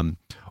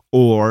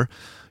 Or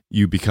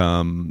you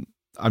become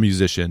a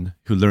musician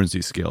who learns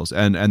these skills,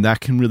 and that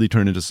can really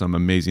turn into some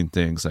amazing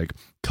things. Like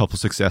a couple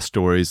success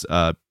stories.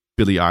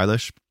 Billie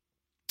Eilish.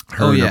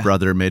 Her and her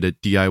brother made a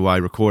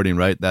DIY recording,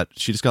 right? That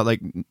she just got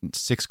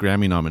 6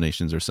 Grammy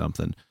nominations or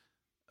something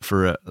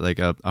for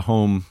a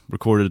home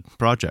recorded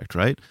project,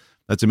 right?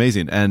 That's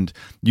amazing. And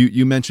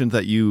you mentioned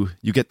that you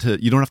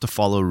don't have to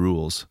follow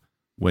rules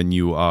when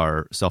you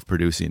are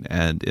self-producing.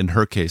 And in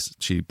her case,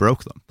 she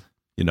broke them,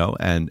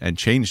 and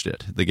changed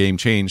it. The game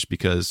changed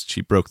because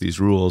she broke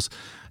these rules,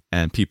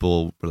 and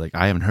people were like,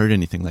 I haven't heard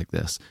anything like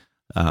this.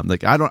 I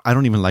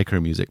don't even like her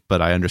music, but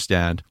I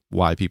understand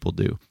why people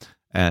do.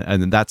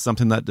 And that's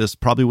something that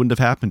just probably wouldn't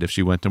have happened if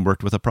she went and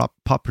worked with a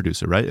pop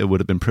producer, right? It would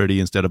have been pretty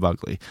instead of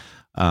ugly.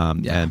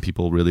 And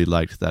people really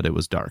liked that it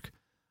was dark.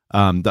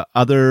 The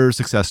other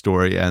success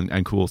story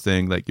and cool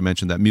thing, like you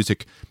mentioned, that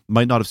music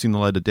might not have seen the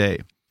light of day.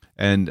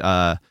 And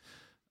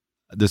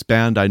this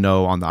band I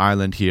know on the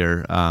island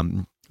here,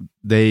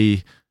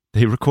 they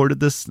recorded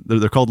this.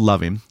 They're called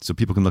Loving, so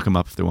people can look them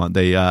up if they want.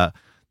 They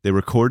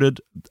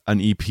recorded an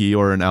EP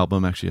or an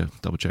album. Actually, I'll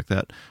double check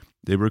that.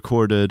 They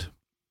recorded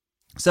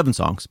 7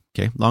 songs,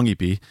 long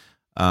EP,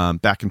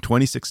 back in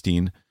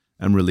 2016,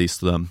 and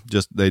released them.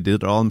 They did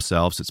it all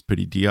themselves. It's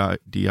pretty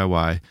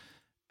DIY.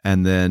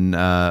 And then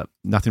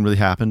nothing really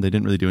happened. They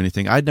didn't really do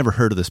anything. I'd never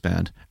heard of this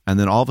band. And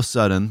then all of a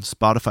sudden,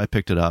 Spotify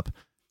picked it up,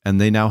 and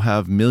they now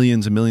have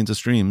millions and millions of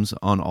streams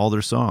on all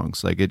their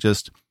songs. It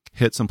just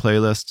hit some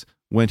playlists,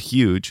 went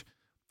huge.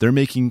 They're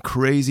making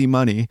crazy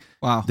money.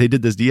 Wow. They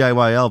did this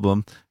DIY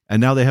album, and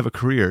now they have a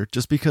career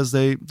just because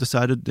they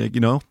decided,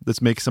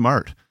 let's make some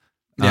art.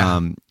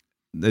 Yeah.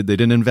 They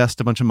didn't invest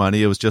a bunch of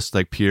money. It was just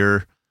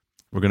pure,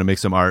 we're going to make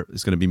some art.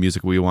 It's going to be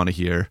music we want to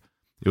hear.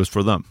 It was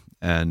for them.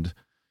 And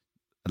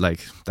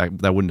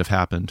that wouldn't have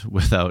happened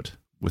without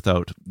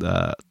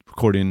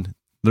recording,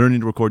 learning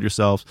to record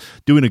yourself,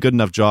 doing a good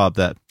enough job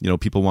that,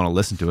 people want to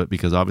listen to it,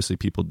 because obviously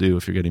people do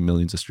if you're getting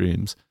millions of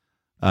streams.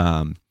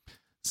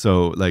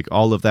 So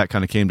all of that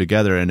kind of came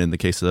together. And in the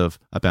case of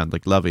a band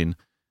like Loving,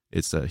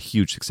 it's a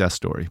huge success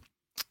story.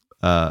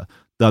 The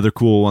other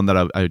cool one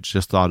that I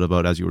just thought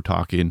about as you were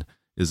talking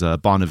is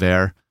Bon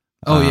Iver.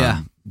 Oh,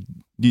 yeah.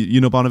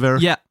 You know Bon Iver?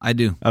 Yeah, I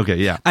do. Okay,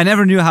 yeah. I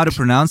never knew how to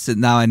pronounce it.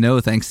 Now I know,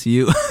 thanks to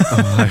you.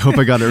 Oh, I hope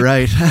I got it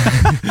right.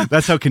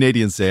 That's how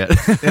Canadians say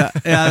it. yeah,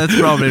 that's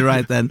probably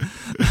right then.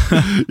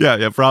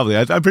 yeah, probably.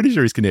 I'm pretty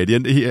sure he's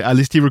Canadian. At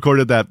least he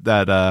recorded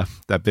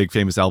that big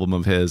famous album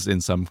of his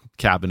in some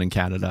cabin in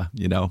Canada,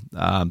 you know.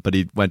 But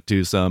he went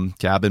to some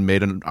cabin,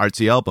 made an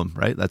artsy album,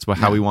 right? That's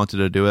how he wanted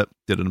to do it.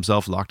 Did it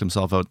himself, locked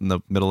himself out in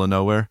the middle of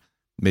nowhere,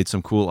 made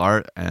some cool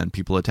art, and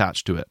people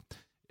attached to it.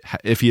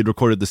 If he had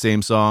recorded the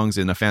same songs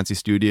in a fancy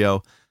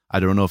studio, I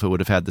don't know if it would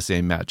have had the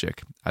same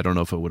magic. I don't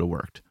know if it would have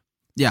worked.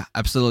 Yeah,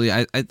 absolutely.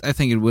 I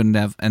think it wouldn't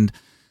have. And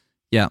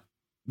yeah,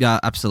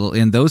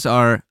 absolutely. And those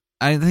are,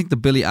 I think the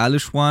Billie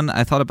Eilish one,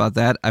 I thought about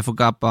that. I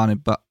forgot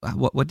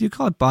what do you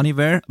call it? Bon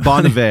Iver?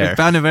 Bon Iver.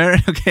 Bon Iver,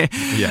 okay.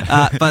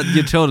 Yeah. But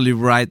you're totally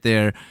right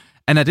there.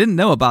 And I didn't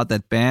know about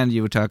that band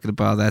you were talking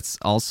about. That's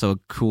also a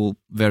cool,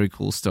 very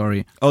cool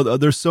story. Oh,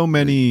 there's so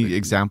many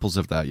examples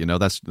of that. You know,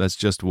 that's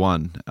just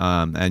one.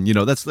 And you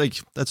know, that's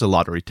a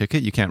lottery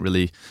ticket. You can't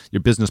really,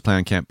 your business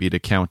plan can't be to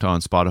count on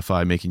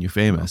Spotify making you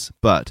famous,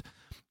 but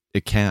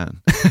it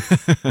can.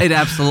 It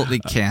absolutely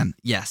can.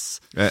 Yes.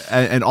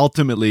 And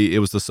ultimately, it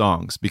was the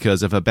songs,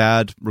 because if a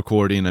bad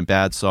recording and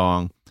bad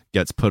song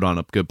gets put on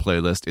a good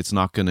playlist, it's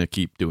not going to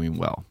keep doing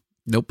well.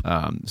 Nope.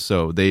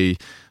 So they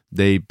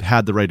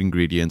had the right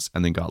ingredients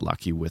and then got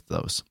lucky with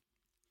those.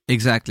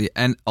 Exactly.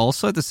 And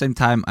also at the same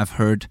time, I've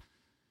heard,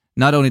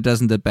 not only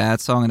doesn't the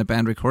bad song and a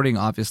band recording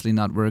obviously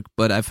not work,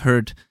 but I've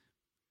heard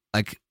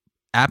like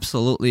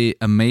absolutely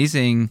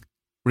amazing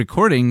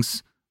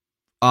recordings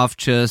of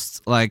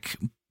just like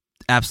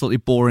absolutely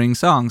boring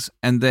songs,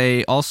 and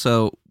they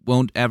also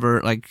won't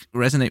ever like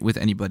resonate with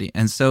anybody.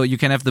 And so you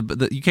can have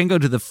you can go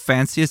to the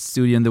fanciest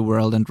studio in the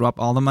world and drop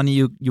all the money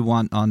you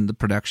want on the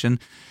production.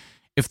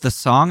 If the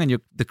song and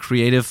the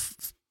creative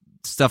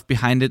stuff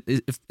behind it,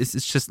 if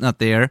it's just not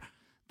there,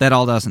 that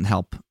all doesn't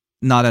help.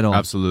 Not at all.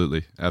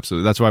 Absolutely.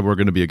 That's why we're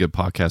going to be a good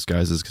podcast,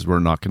 guys, is because we're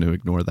not going to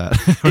ignore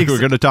that. We're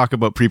going to talk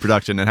about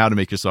pre-production and how to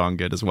make your song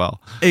good as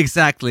well.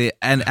 Exactly.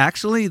 And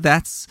actually,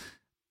 that's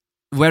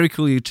very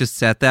cool you just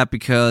said that,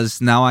 because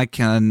now I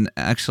can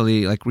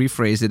actually like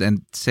rephrase it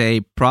and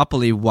say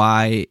properly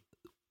why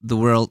the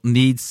world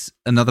needs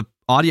another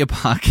audio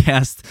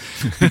podcast.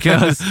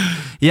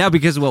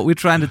 Because what we're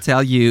trying to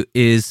tell you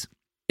is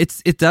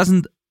it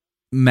doesn't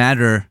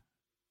matter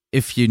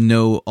if you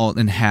know all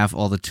and have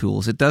all the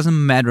tools. It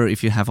doesn't matter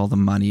if you have all the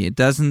money. It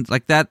doesn't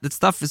like that. That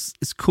stuff is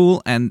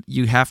cool, and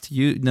you have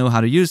to know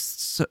how to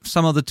use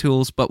some of the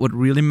tools. But what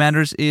really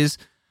matters is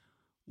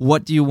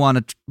what do you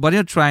want to? What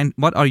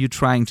are you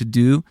trying to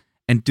do?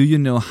 And do you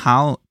know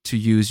how to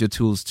use your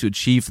tools to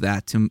achieve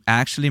that? To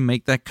actually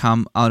make that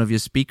come out of your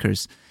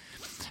speakers.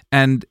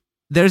 And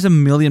there's a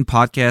million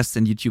podcasts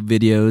and YouTube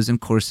videos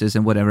and courses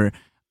and whatever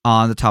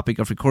on the topic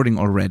of recording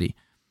already.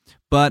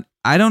 But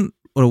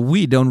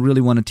we don't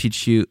really want to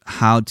teach you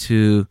how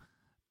to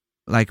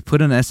like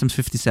put an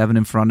SM57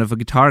 in front of a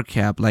guitar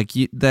cab. Like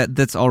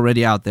that's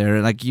already out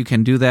there. Like you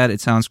can do that.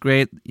 It sounds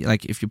great.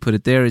 Like if you put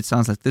it there, it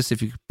sounds like this.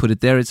 If you put it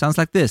there, it sounds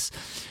like this.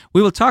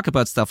 We will talk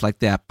about stuff like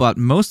that. But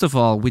most of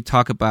all, we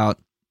talk about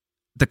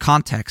the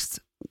context.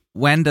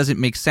 When does it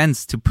make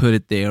sense to put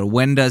it there?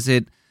 When does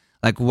it,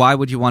 like, why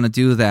would you want to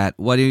do that?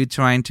 What are you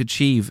trying to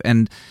achieve?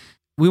 And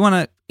we want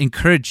to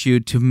encourage you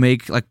to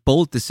make like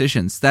bold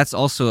decisions. That's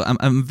also,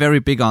 I'm very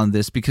big on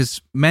this, because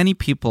many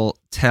people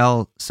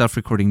tell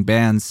self-recording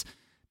bands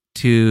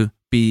to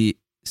be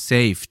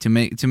safe, to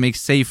make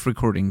safe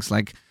recordings.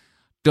 Like,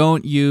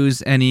 don't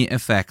use any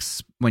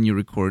effects when you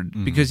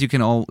record, because you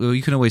can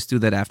always do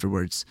that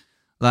afterwards.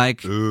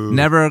 Like,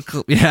 never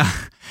clip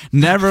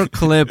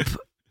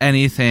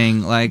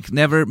anything. Like,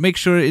 never, make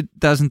sure it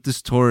doesn't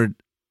distort,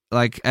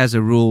 like, as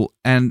a rule.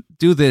 And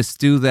do this,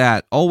 do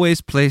that.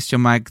 Always place your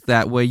mic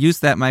that way. Use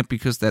that mic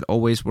because that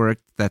always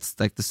worked. That's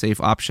like the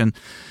safe option.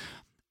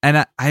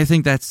 And I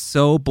think that's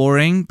so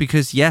boring,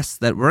 because yes,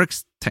 that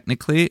works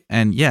technically.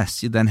 And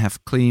yes, you then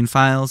have clean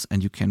files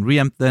and you can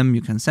reamp them.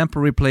 You can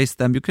sample replace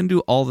them. You can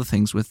do all the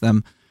things with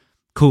them.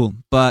 Cool.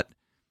 But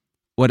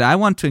what I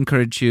want to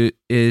encourage you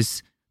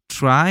is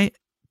try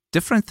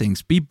different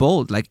things. Be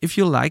bold. Like, if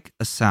you like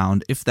a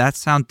sound, if that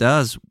sound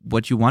does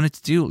what you want it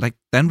to do, like,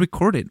 then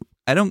record it.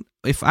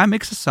 If I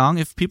mix a song,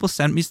 if people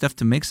send me stuff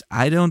to mix,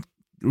 I don't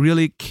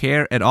really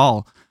care at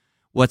all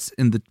what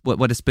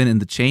has been in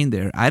the chain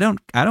there. I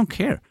don't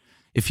care.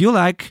 If you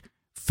like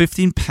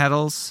 15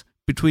 pedals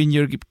between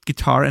your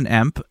guitar and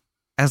amp,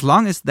 as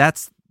long as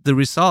that's the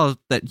result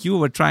that you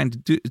were trying to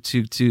do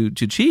to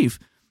achieve,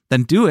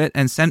 then do it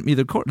and send me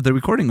the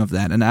recording of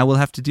that, and I will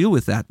have to deal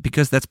with that,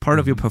 because that's part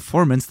of your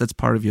performance, that's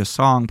part of your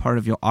song, part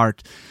of your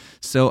art.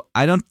 So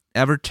I don't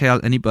ever tell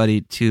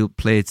anybody to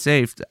play it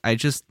safe. I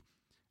just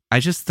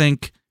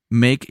think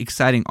make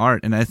exciting art.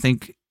 And I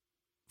think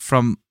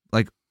from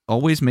like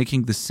always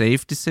making the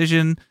safe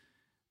decision,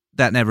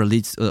 that never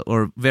leads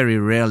or very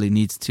rarely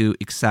leads to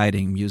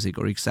exciting music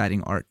or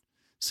exciting art.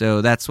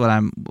 So that's what's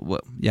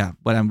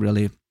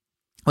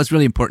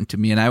really important to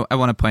me. And I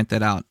want to point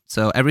that out.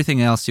 So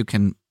everything else you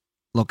can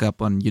look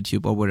up on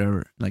YouTube or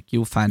whatever. Like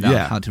you'll find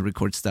out how to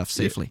record stuff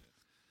safely.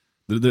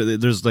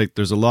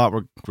 There's a lot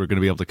we're going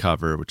to be able to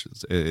cover, which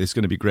is it's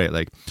going to be great.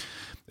 Like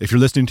if you're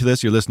listening to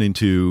this, you're listening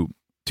to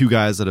two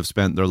guys that have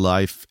spent their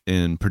life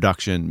in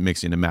production,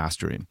 mixing and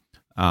mastering.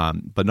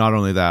 But not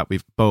only that,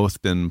 we've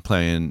both been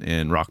playing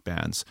in rock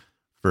bands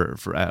for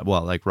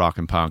like rock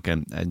and punk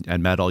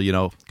and metal,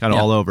 kind of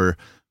all over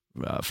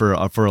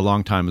for a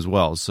long time as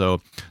well.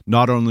 So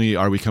not only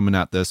are we coming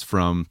at this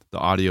from the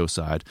audio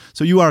side,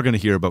 so you are going to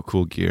hear about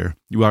cool gear,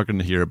 you are going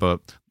to hear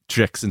about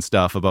tricks and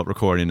stuff about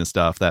recording and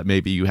stuff that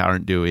maybe you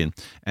aren't doing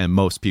and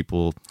most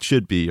people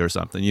should be or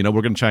something.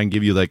 We're going to try and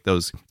give you like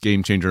those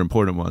game changer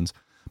important ones,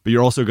 but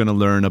you're also going to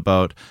learn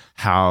about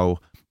how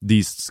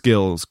these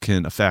skills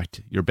can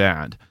affect your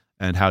band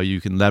and how you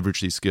can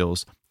leverage these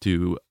skills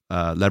to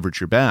leverage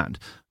your band.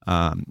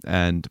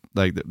 And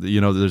like,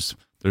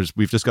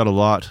 we've just got a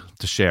lot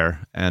to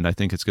share, and I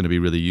think it's going to be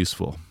really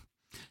useful.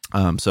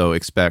 So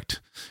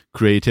expect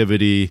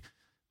creativity,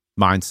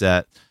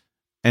 mindset,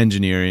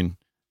 engineering,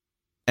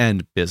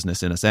 and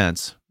business in a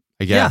sense,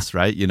 I guess,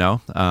 right?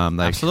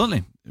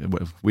 Absolutely.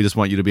 We just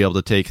want you to be able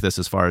to take this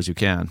as far as you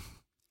can.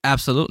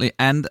 Absolutely.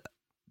 And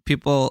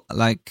people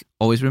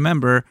always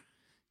remember,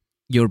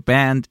 your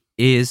band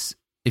is,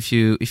 if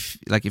you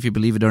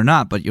believe it or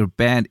not, but your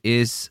band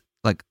is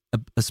like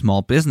a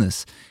small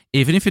business.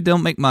 Even if you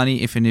don't make money,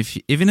 even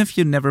if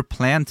you never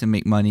plan to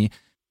make money,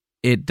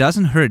 it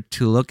doesn't hurt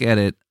to look at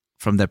it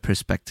from that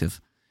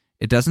perspective.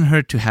 It doesn't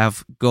hurt to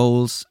have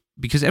goals,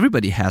 because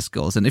everybody has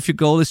goals. And if your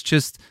goal is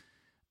just,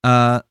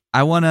 I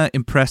want to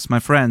impress my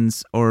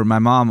friends or my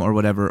mom or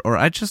whatever, or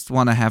I just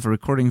want to have a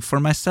recording for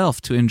myself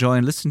to enjoy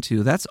and listen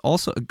to, that's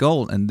also a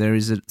goal. And there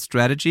is a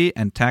strategy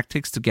and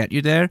tactics to get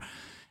you there.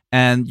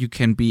 And you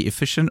can be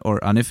efficient or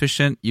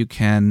inefficient. You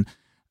can,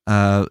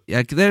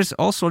 there's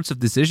all sorts of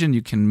decisions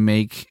you can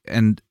make,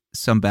 and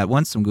some bad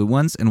ones, some good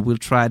ones. And we'll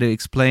try to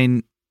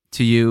explain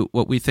to you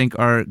what we think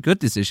are good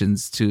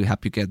decisions to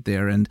help you get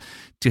there, and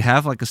to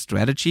have like a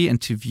strategy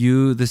and to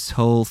view this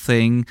whole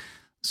thing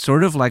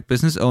sort of like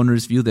business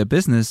owners view their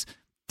business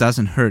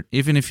doesn't hurt,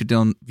 even if you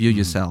don't view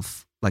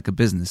yourself like a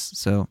business.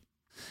 So,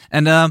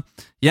 and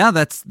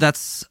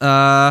that's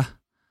I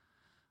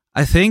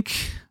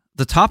think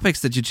the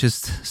topics that you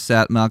just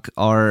said, Mark,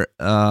 are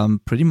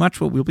pretty much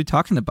what we'll be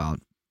talking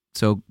about.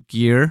 So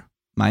gear,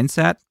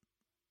 mindset,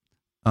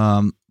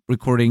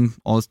 recording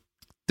all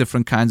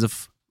different kinds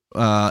of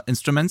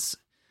instruments.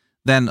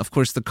 Then, of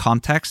course, the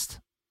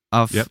context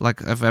of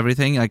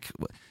everything. Like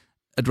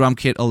a drum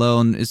kit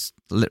alone is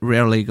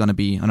rarely going to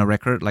be on a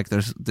record. Like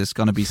there's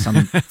going to be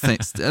some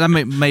things,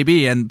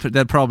 maybe, and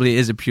that probably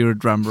is a pure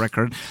drum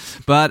record.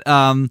 But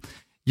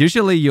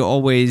usually you're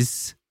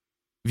always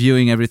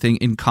viewing everything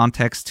in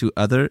context to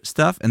other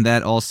stuff, and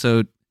that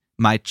also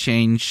might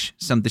change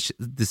some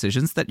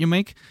decisions that you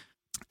make.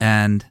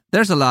 And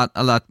there's a lot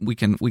we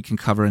can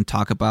cover and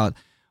talk about.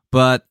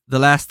 But the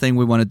last thing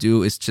we want to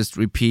do is just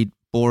repeat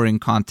boring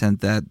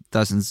content that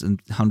dozens and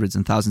hundreds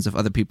and thousands of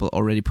other people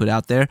already put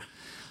out there.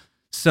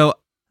 So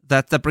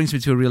that brings me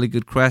to a really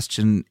good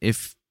question.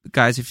 If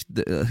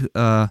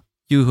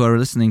you who are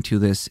listening to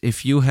this,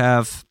 if you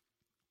have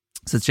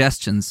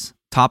suggestions,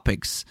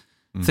 topics,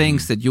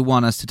 things that you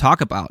want us to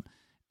talk about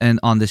and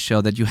on this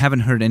show that you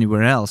haven't heard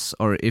anywhere else,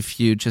 or if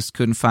you just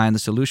couldn't find a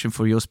solution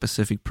for your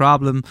specific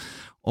problem,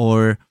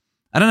 or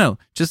I don't know,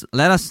 just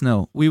let us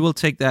know. We will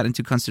take that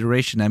into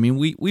consideration. I mean,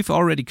 we've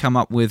already come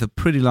up with a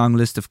pretty long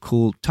list of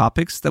cool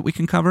topics that we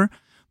can cover,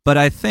 but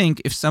I think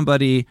if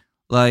somebody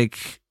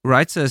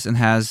writes us and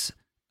has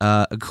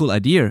a cool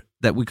idea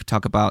that we could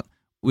talk about,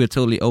 we're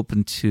totally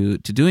open to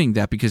doing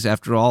that, because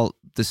after all,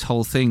 this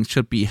whole thing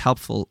should be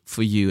helpful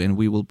for you, and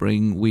we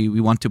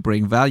want to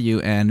bring value,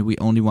 and we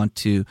only want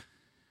to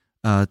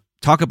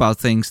talk about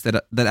things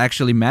that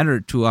actually matter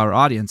to our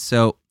audience.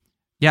 So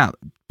yeah,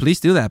 please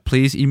do that.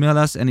 Please email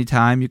us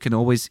anytime. You can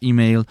always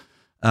email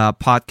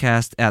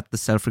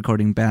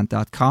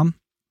podcast@theselfrecordingband.com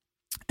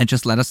and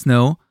just let us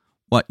know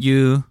what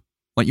you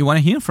want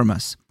to hear from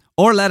us,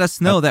 or let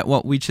us know that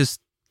what we just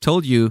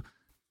told you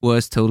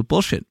was total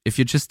bullshit. If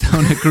you just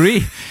don't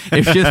agree,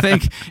 if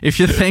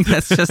you think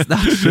that's just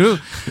not true,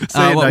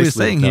 what we're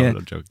saying here,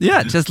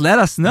 just let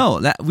us know.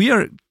 That we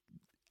are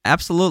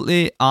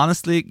absolutely,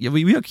 honestly,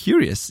 we are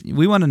curious.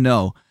 We want to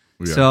know.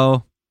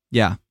 So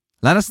yeah,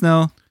 let us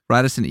know.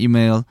 Write us an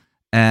email,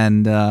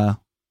 and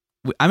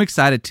I'm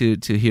excited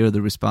to hear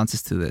the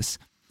responses to this.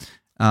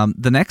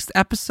 The next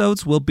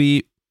episodes will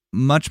be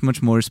much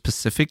more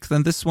specific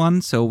than this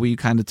one. So we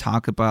kind of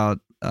talk about.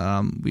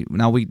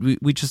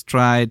 We just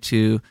try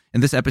to,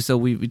 in this episode,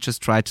 we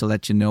just try to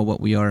let you know what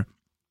we are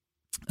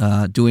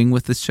doing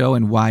with this show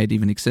and why it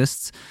even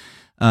exists.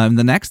 In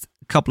the next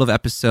couple of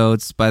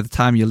episodes, by the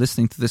time you're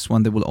listening to this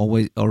one, there will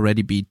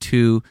already be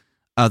 2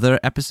 other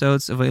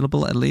episodes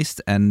available at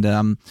least,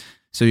 and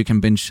so you can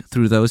binge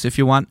through those if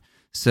you want.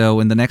 So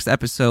in the next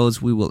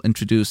episodes, we will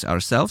introduce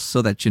ourselves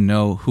so that you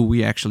know who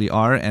we actually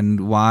are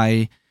and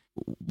why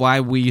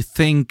we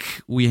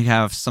think we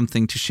have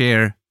something to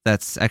share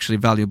that's actually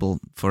valuable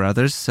for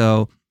others.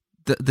 So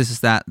this is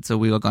that. So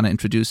we are going to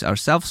introduce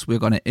ourselves. We're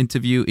going to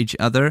interview each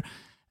other.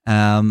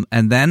 And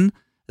then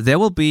there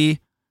will be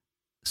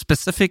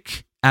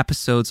specific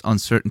episodes on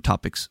certain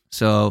topics.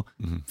 So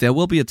there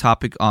will be a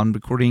topic on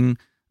recording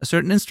a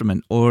certain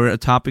instrument, or a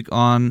topic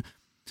on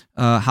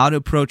how to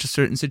approach a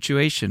certain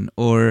situation,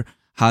 or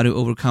how to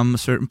overcome a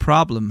certain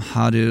problem,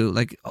 how to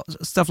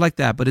stuff like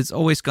that. But it's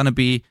always going to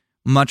be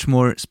much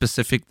more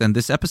specific than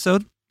this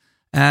episode.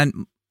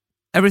 And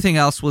everything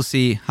else, we'll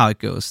see how it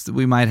goes.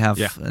 We might have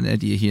an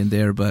idea here and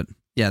there, but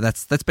yeah,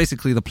 that's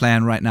basically the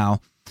plan right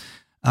now.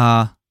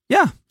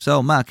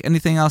 So Mark,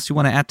 anything else you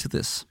want to add to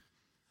this?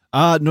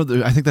 No,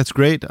 I think that's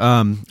great.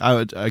 I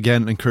would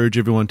again encourage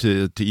everyone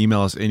to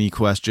email us any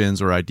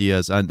questions or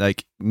ideas. And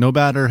no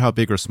matter how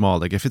big or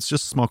small, if it's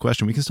just a small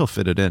question, we can still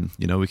fit it in.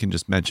 We can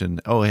just mention,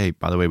 oh, hey,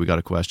 by the way, we got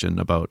a question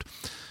about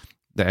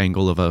the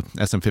angle of a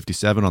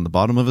SM57 on the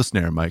bottom of a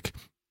snare mic.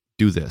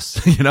 Do this,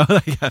 we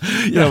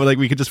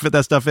could just fit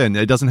that stuff in.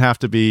 It doesn't have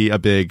to be a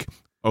big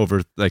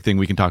thing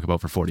we can talk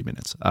about for 40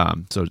 minutes.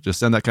 So just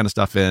send that kind of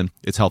stuff in.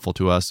 It's helpful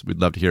to us.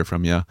 We'd love to hear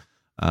from you.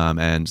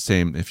 And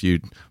same, if you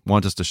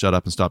want us to shut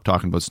up and stop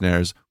talking about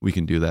snares, we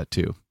can do that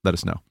too. Let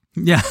us know.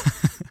 Yeah,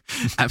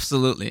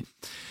 absolutely.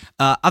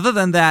 Other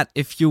than that,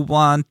 if you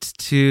want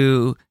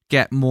to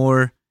get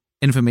more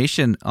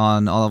information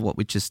on all of what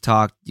we just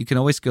talked, you can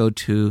always go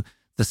to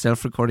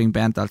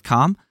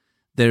theselfrecordingband.com.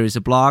 There is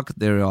a blog,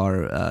 there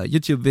are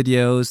YouTube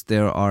videos,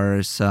 there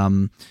are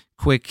some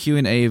quick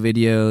Q&A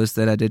videos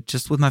that I did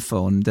just with my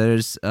phone.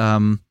 There's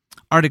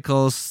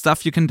articles,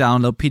 stuff you can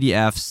download,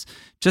 PDFs.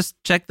 Just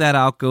check that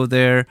out, go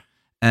there,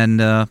 and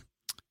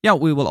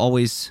we will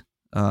always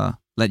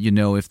let you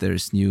know if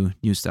there's new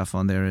stuff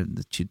on there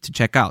to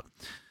check out.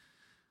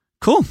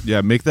 Cool. Yeah,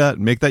 make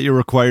that your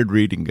required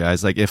reading,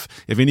 guys. If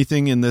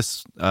anything in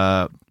this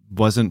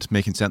wasn't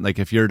making sense,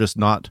 if you're just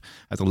not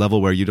at the level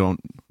where you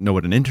don't know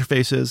what an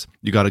interface is,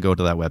 you got to go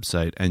to that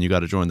website and you got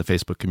to join the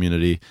Facebook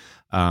community,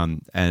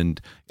 and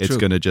it's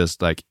going to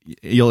just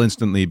you'll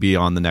instantly be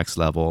on the next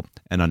level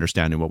and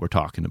understanding what we're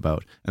talking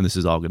about, and this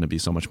is all going to be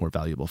so much more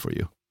valuable for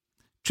you.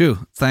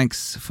 True.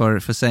 Thanks for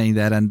saying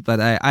that, but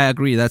I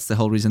agree. That's the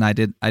whole reason I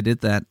did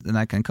that, and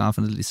I can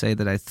confidently say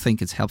that I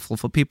think it's helpful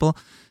for people.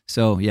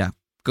 So yeah,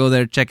 go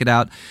there, check it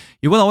out.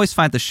 You will always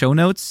find the show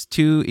notes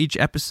to each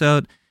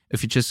episode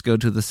if you just go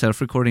to the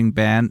Self-Recording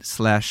Band /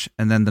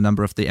 and then the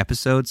number of the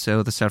episode.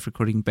 So the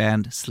Self-Recording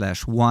Band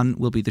 /1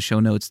 will be the show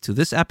notes to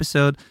this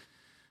episode.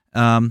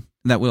 That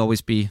will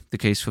always be the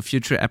case for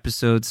future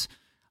episodes.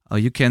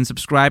 You can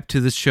subscribe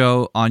to the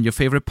show on your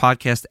favorite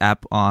podcast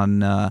app,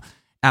 on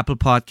Apple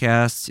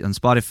Podcasts, on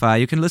Spotify.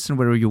 You can listen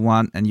wherever you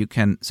want, and you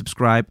can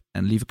subscribe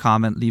and leave a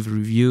comment, leave a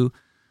review.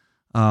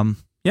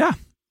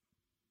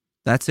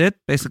 That's it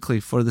basically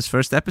for this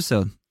first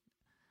episode.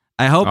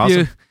 I hope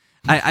awesome.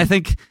 I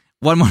think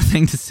one more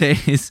thing to say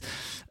is,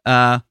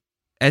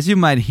 as you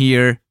might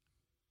hear,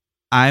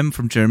 I'm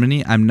from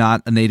Germany. I'm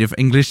not a native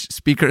English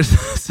speaker,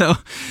 so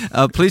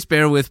please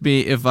bear with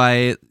me if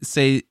I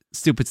say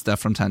stupid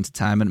stuff from time to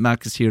time. And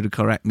Mark is here to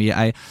correct me.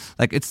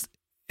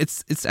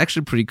 It's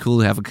actually pretty cool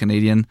to have a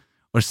Canadian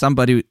or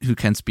somebody who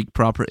can speak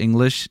proper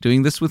English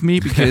doing this with me,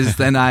 because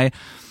then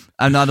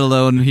I'm not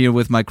alone here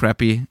with my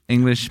crappy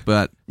English.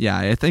 But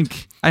yeah,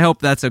 I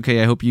hope that's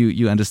okay. I hope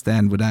you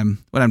understand what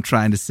I'm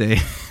trying to say.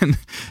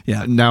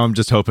 Yeah. Now I'm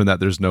just hoping that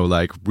there's no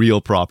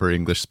real proper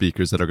English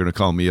speakers that are going to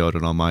call me out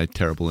on all my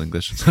terrible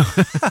English.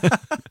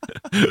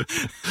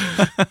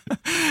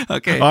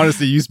 Okay.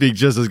 Honestly, you speak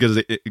just as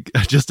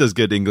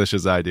good English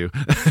as I do.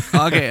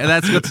 Okay,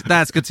 that's good.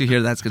 That's good to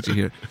hear. That's good to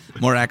hear.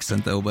 More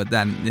accent though, but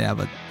then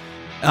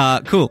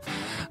cool.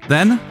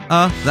 Then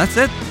that's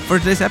it for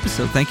today's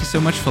episode. Thank you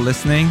so much for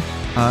listening.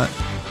 Bye.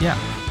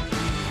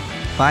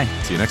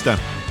 See you next time.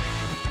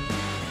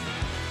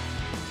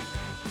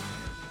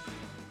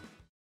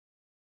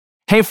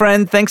 Hey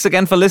friend, thanks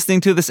again for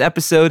listening to this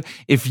episode.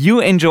 If you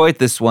enjoyed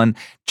this one,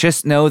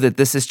 just know that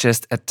this is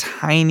just a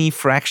tiny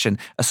fraction,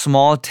 a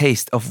small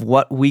taste of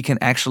what we can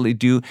actually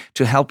do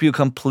to help you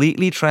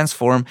completely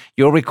transform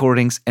your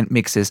recordings and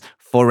mixes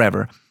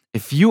forever.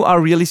 If you are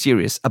really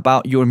serious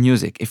about your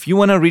music, if you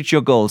want to reach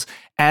your goals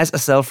as a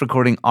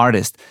self-recording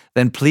artist,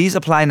 then please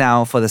apply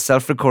now for the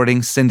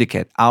Self-Recording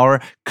Syndicate,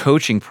 our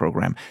coaching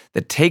program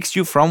that takes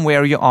you from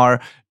where you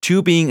are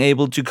to being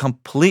able to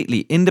completely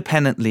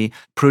independently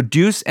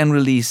produce and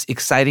release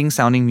exciting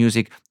sounding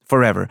music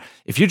forever.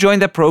 If you join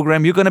that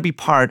program, you're going to be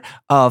part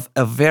of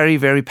a very,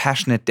 very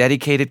passionate,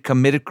 dedicated,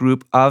 committed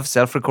group of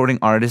self-recording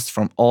artists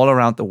from all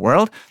around the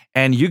world.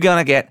 And you're going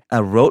to get a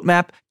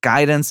roadmap,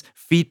 guidance,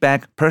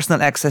 feedback,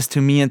 personal access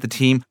to me and the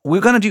team.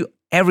 We're going to do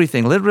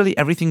everything, literally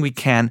everything we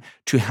can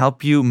to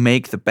help you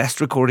make the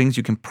best recordings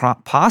you can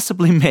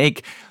possibly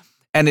make.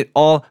 And it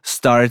all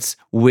starts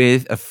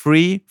with a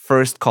free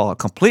first call,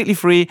 completely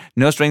free,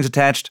 no strings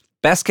attached.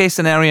 Best case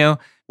scenario,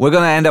 we're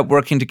going to end up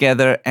working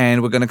together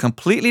and we're going to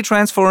completely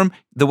transform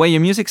the way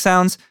your music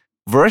sounds.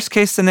 Worst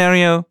case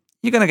scenario,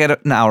 you're going to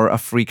get an hour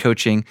of free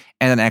coaching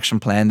and an action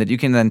plan that you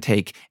can then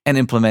take and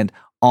implement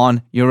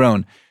on your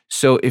own.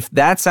 So if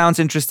that sounds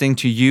interesting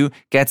to you,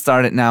 get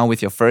started now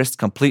with your first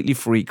completely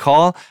free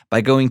call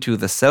by going to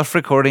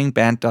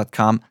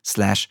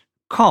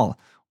theselfrecordingband.com/call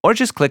or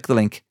just click the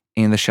link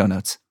in the show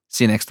notes.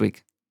 See you next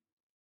week.